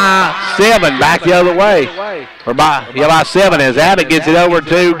now by 7, back the other way. Or by 7 as Abbott gets it over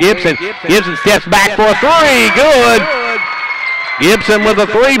to Gibson. Gibson steps back for a three. Good. Gibson with a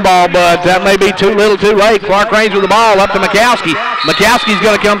three ball, but that may be too little too late. Clarkrange with the ball up to Mikowski. Mikowski's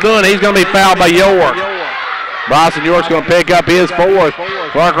going to come through, and he's going to be fouled by York. Bryson York's going to pick up his fourth.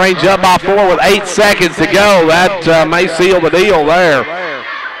 Clarkrange up by 4 with 8 seconds to go. That may seal the deal there.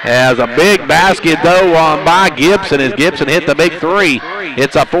 As a big basket, though, by Gibson as Gibson hit the big three.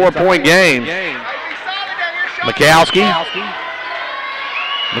 It's a 4-point game. Mikowski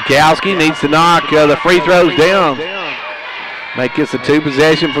needs to knock the free throws down. Make this a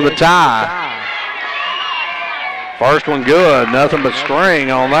 2-possession for the tie. First one good. Nothing but string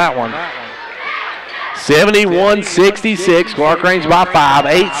on that one. 71-66. Clarkrange by 5.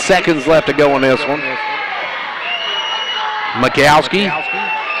 8 seconds left to go in this one. Mikowski.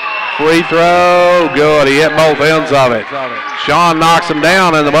 Free throw, good. He hit both ends of it. Sean knocks him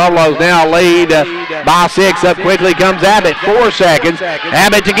down, and the Buffaloes now lead by 6. Up quickly comes Abbott, 4 seconds.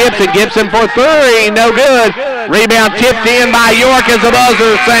 Abbott to Gibson. Gibson for 3, no good. Rebound tipped in by York as the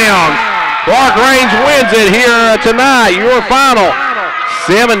buzzer sounds. Clarkrange wins it here tonight. Your final,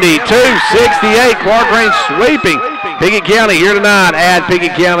 72-68. Clarkrange sweeping Pickett County here tonight at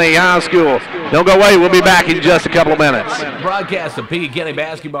Pickett County High School. Don't go away. We'll be back in just a couple of minutes. Broadcast of Pickett County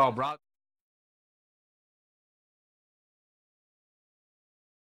Basketball.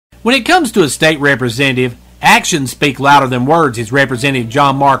 When it comes to a state representative, actions speak louder than words is Representative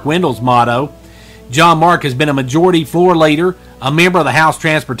John Mark Wendell's motto. John Mark has been a majority floor leader, a member of the House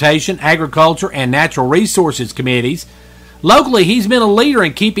Transportation, Agriculture, and Natural Resources Committees. Locally, he's been a leader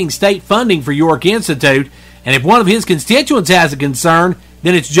in keeping state funding for York Institute, and if one of his constituents has a concern,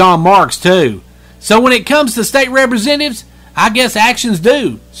 then it's John Mark's too. So when it comes to state representatives, I guess actions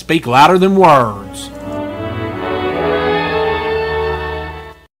do speak louder than words.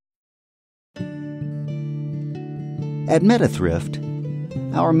 At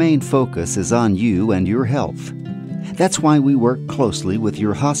MetaThrift, our main focus is on you and your health. That's why we work closely with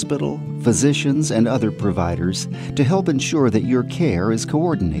your hospital, physicians, and other providers to help ensure that your care is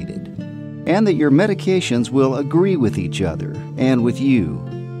coordinated. and that your medications will agree with each other and with you.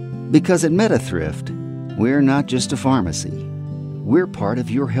 Because at MetaThrift, we're not just a pharmacy. We're part of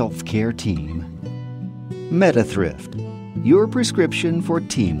your healthcare team. MetaThrift, your prescription for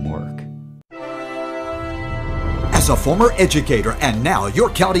teamwork. As a former educator and now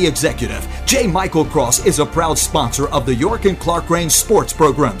York County executive, J. Michael Cross is a proud sponsor of the York and Clarkrange sports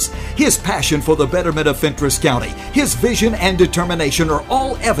programs. His passion for the betterment of Fentress County, his vision and determination are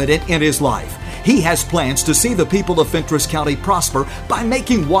all evident in his life. He has plans to see the people of Fentress County prosper by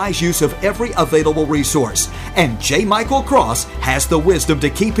making wise use of every available resource. And J. Michael Cross has the wisdom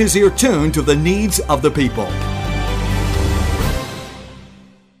to keep his ear tuned to the needs of the people.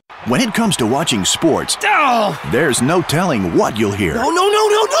 When it comes to watching sports, there's no telling what you'll hear.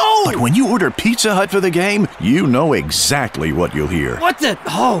 No! But when you order Pizza Hut for the game, you know exactly what you'll hear. What the?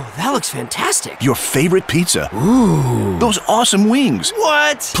 Oh, that looks fantastic. Your favorite pizza. Ooh. Those awesome wings.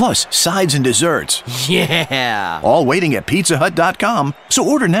 What? Plus sides and desserts. Yeah. All waiting at pizzahut.com. So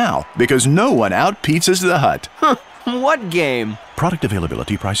order now, because no one out-pizzas the Hut. Huh. What game? Product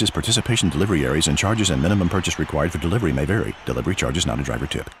availability, prices, participation, delivery areas, and charges and minimum purchase required for delivery may vary. Delivery charge is not a driver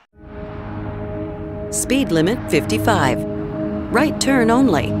tip. Speed limit 55. Right turn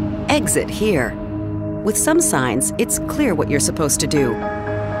only. Exit here. With some signs, it's clear what you're supposed to do.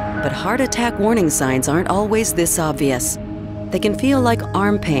 But heart attack warning signs aren't always this obvious. They can feel like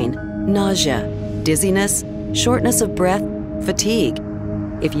arm pain, nausea, dizziness, shortness of breath, fatigue.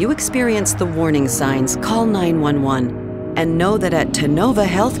 If you experience the warning signs, call 911 and know that at Tenova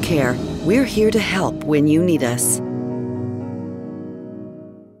Healthcare, we're here to help when you need us.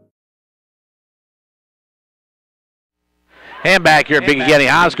 And back here at Pickett County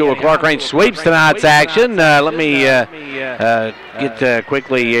High School, Clarkrange sweeps tonight's action. Let me get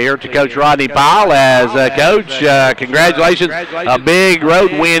quickly here to Coach Rodney Powell. As Coach, congratulations, a big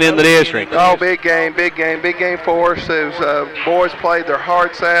road win in the district. Oh, big game for us. It was, boys played their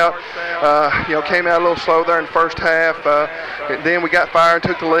hearts out. Came out a little slow there in the first half. Then we got fire and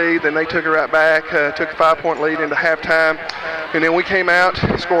took the lead. Then they took it right back, took a 5-point lead into halftime. And then we came out,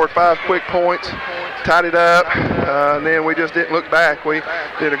 scored 5 quick points, tied it up, and then we just didn't look back. We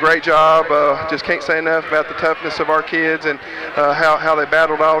did a great job. Just can't say enough about the toughness of our kids and how they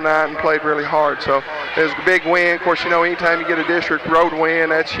battled all night and played really hard. So it was a big win. Of course, anytime you get a district road win,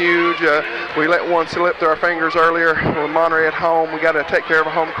 that's huge. We let one slip through our fingers earlier with Monterey at home. We got to take care of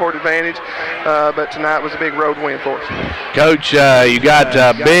a home court advantage, but tonight was a big road win for us. Coach, you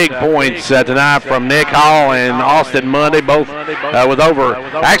got big points tonight from Nick Hall and Austin Monday, both with over.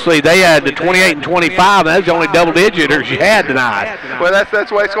 Actually, they had the 28 and 25. And that's the only double-digiters you had tonight. Well, that's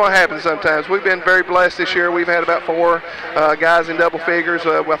the way it's going to happen sometimes. We've been very blessed this year. We've had about 4 guys in double figures.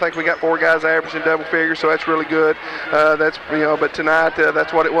 I think we got 4 guys average in double figures, so that's really good. But tonight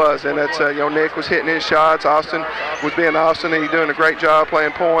that's what it was, and that's Nick was hitting his shots. Austin was being Austin, and he's doing a great job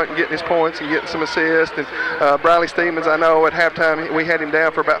playing point and getting his points and getting some assists. And Bradley Stevens, I know at halftime we had him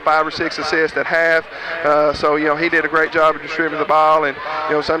down for about 5 or 6 assists at half. So he did a great job of distributing the ball, and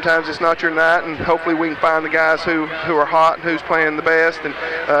sometimes it's not your night, and hopefully we can find the guys who are hot and who's playing the best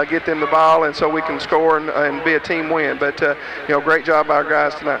and get them the ball, and so we can score and be a team win. But great job by our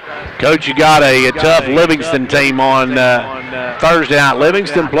guys tonight. Coach, you got a tough Livingston team on Thursday night.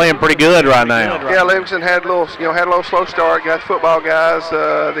 Livingston playing pretty good right now. Yeah, Livingston had a little slow start. Got football guys.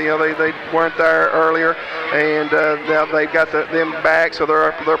 They weren't there earlier, and now they've got them back, so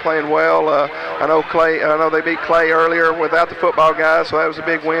they're playing well. I know they beat Clay earlier without the football guys, so that was a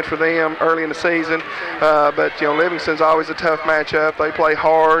big win for them early in the season. But Livingston's always a tough matchup. They play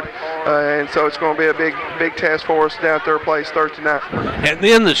hard, and so it's going to be a big test for us down at their place Thursday night. And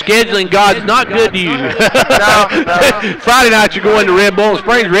then the scheduling God's not good to you. No. Friday night you're going to Red Bull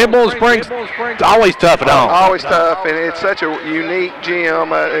Springs. Red Bull Springs, it's always tough at home. Always tough, and it's such a unique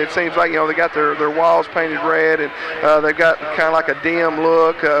gym. It seems like they got their walls painted red, and they've got kind of like a dim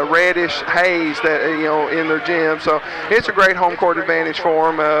look, reddish haze that in their gym. So it's a great home court advantage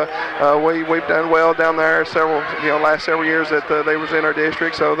for them. We've done well down there last several years that they was in our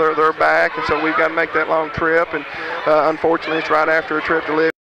district, so they're back, and so we've got to make that long trip, and unfortunately it's right after a trip to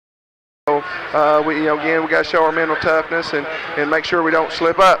live. So we got to show our mental toughness and make sure we don't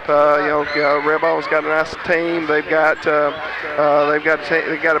slip up. Red Bull's got a nice team. They've got a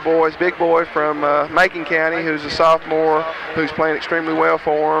big boy from Macon County who's a sophomore who's playing extremely well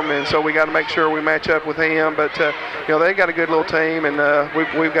for them, and so we got to make sure we match up with him. But they've got a good little team, and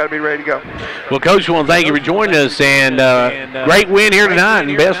we've got to be ready to go. Well, Coach, I want to thank you for joining us, and great win here tonight,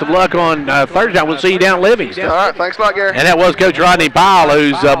 and best of luck on Thursday. We'll see you down at Livingston. All right, thanks a lot, Gary. And that was Coach Rodney Powell,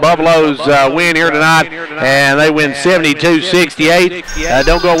 who's Buffalo's win win here tonight, and they win 72-68.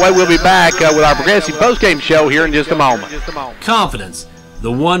 Don't go away. We'll be back with our Progressive postgame show here in just a moment. Confidence,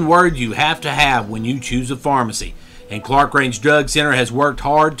 the one word you have to have when you choose a pharmacy. And Clarkrange Drug Center has worked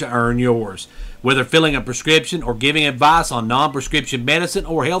hard to earn yours. Whether filling a prescription or giving advice on non-prescription medicine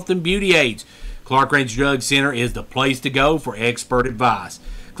or health and beauty aids, Clarkrange Drug Center is the place to go for expert advice.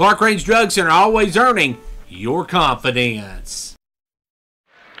 Clarkrange Drug Center, always earning your confidence.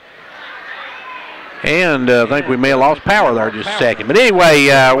 And I think we may have lost power there just a second. But anyway,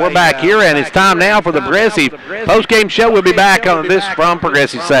 we're back here, and it's time now for the Progressive post-game show. We'll be back on this from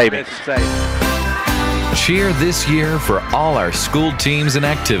Progressive Savings. Cheer this year for all our school teams and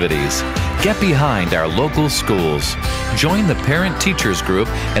activities. Get behind our local schools. Join the parent-teachers group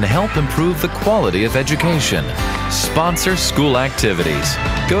and help improve the quality of education. Sponsor school activities.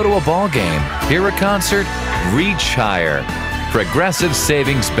 Go to a ball game, hear a concert, reach higher. Progressive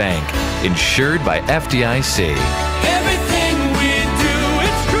Savings Bank, insured by FDIC. Everything we do,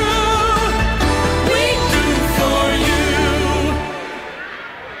 it's true. We do for you.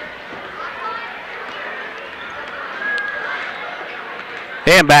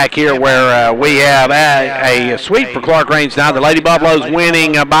 And back here where we have a sweep for Clarkrange now. The Lady Buffaloes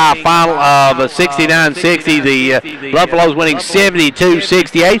winning by a final of 69-60. The Buffaloes winning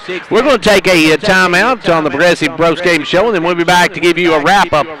 72-68. We're going to take a timeout on the Progressive Bros Game Show, and then we'll be back to give you a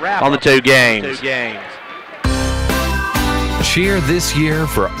wrap-up on the two games. Cheer this year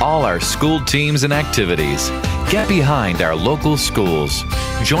for all our school teams and activities. Get behind our local schools.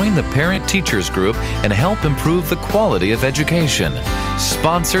 Join the parent-teachers group and help improve the quality of education.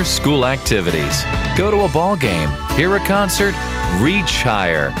 Sponsor school activities. Go to a ball game, hear a concert, reach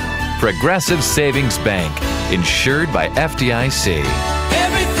higher. Progressive Savings Bank, insured by FDIC.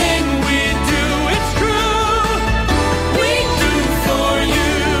 Everything we do, it's true. We do for you.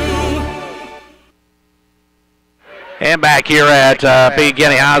 And back here at Pickett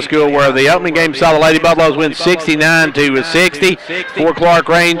County High School, where the opening game saw the Lady Buffaloes win 69-60. For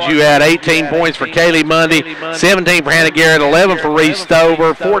Clarkrange, you had 18 points for Kaylee Mundy, 17 for Hannah Garrett, 11 for Reese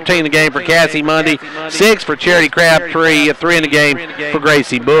Stover, 14 in the game for Cassie Mundy, 6 for Charity Crabtree, 3 in the game for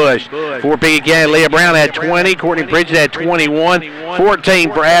Gracie Bush. For Pickett County, Leah Brown had 20, Courtney Bridget had 21,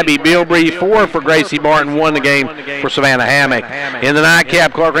 14 for Abby Bilbrey, 4 for Gracie Martin, 1 in the game for Savannah Hammock. In the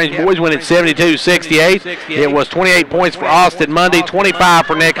nightcap, Clarkrange boys win at 72-68. It was 28 points for Austin Mundy, 25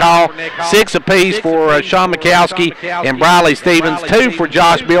 for Nick Hall, 6 apiece for Sean Mikowski and Briley Stevens, 2 for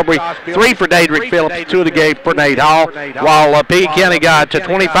Josh Bilbrey, 3 for Dadrick Phillips, 2 of the game for Nate Hall, while Pickett County got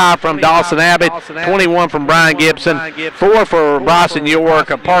 25 from Dawson Abbott, 21 from Brian Gibson, 4 for Bryson York,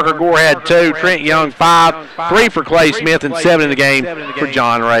 Parker Gore had 2, Trent Young 5, 3 for Clay Smith, and 7 in the game for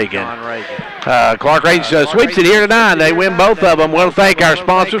John Reagan. Clarkrange sweeps it here tonight. They win both of them. I want to thank our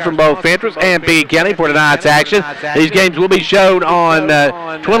sponsors from both Fentress and Pickett County for tonight's action. These games will be shown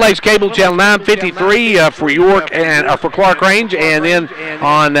on Twin Lakes Cable Channel 953 for York and for Clarkrange, and then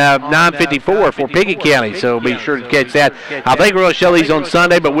on 954 for Pickett County. So be sure to catch that. I think we're going to show these on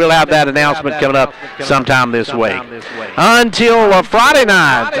Sunday, but we'll have that announcement coming up sometime this week. Until Friday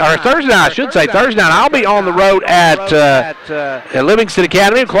night, or Thursday night, I should say Thursday night, I'll be on the road at Livingston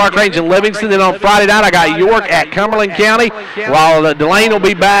Academy, Clarkrange and Livingston. Then on Friday night, I got York at Cumberland County, while Delane will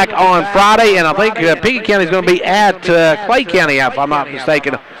be back on Friday, and I think Pickett County is going to be at Clay County, if I'm not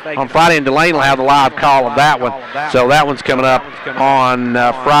mistaken, on Friday, and Delane will have the live call of that one. So that one's coming up on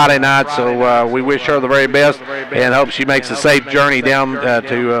Friday night, so we wish her the very best and hope she makes a safe journey down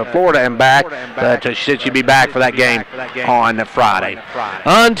to Florida and back. Should she be back for that game on Friday.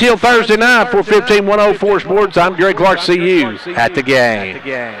 Until Thursday night, 4:15, 104 Sports, I'm Gary Clark. See you at the game.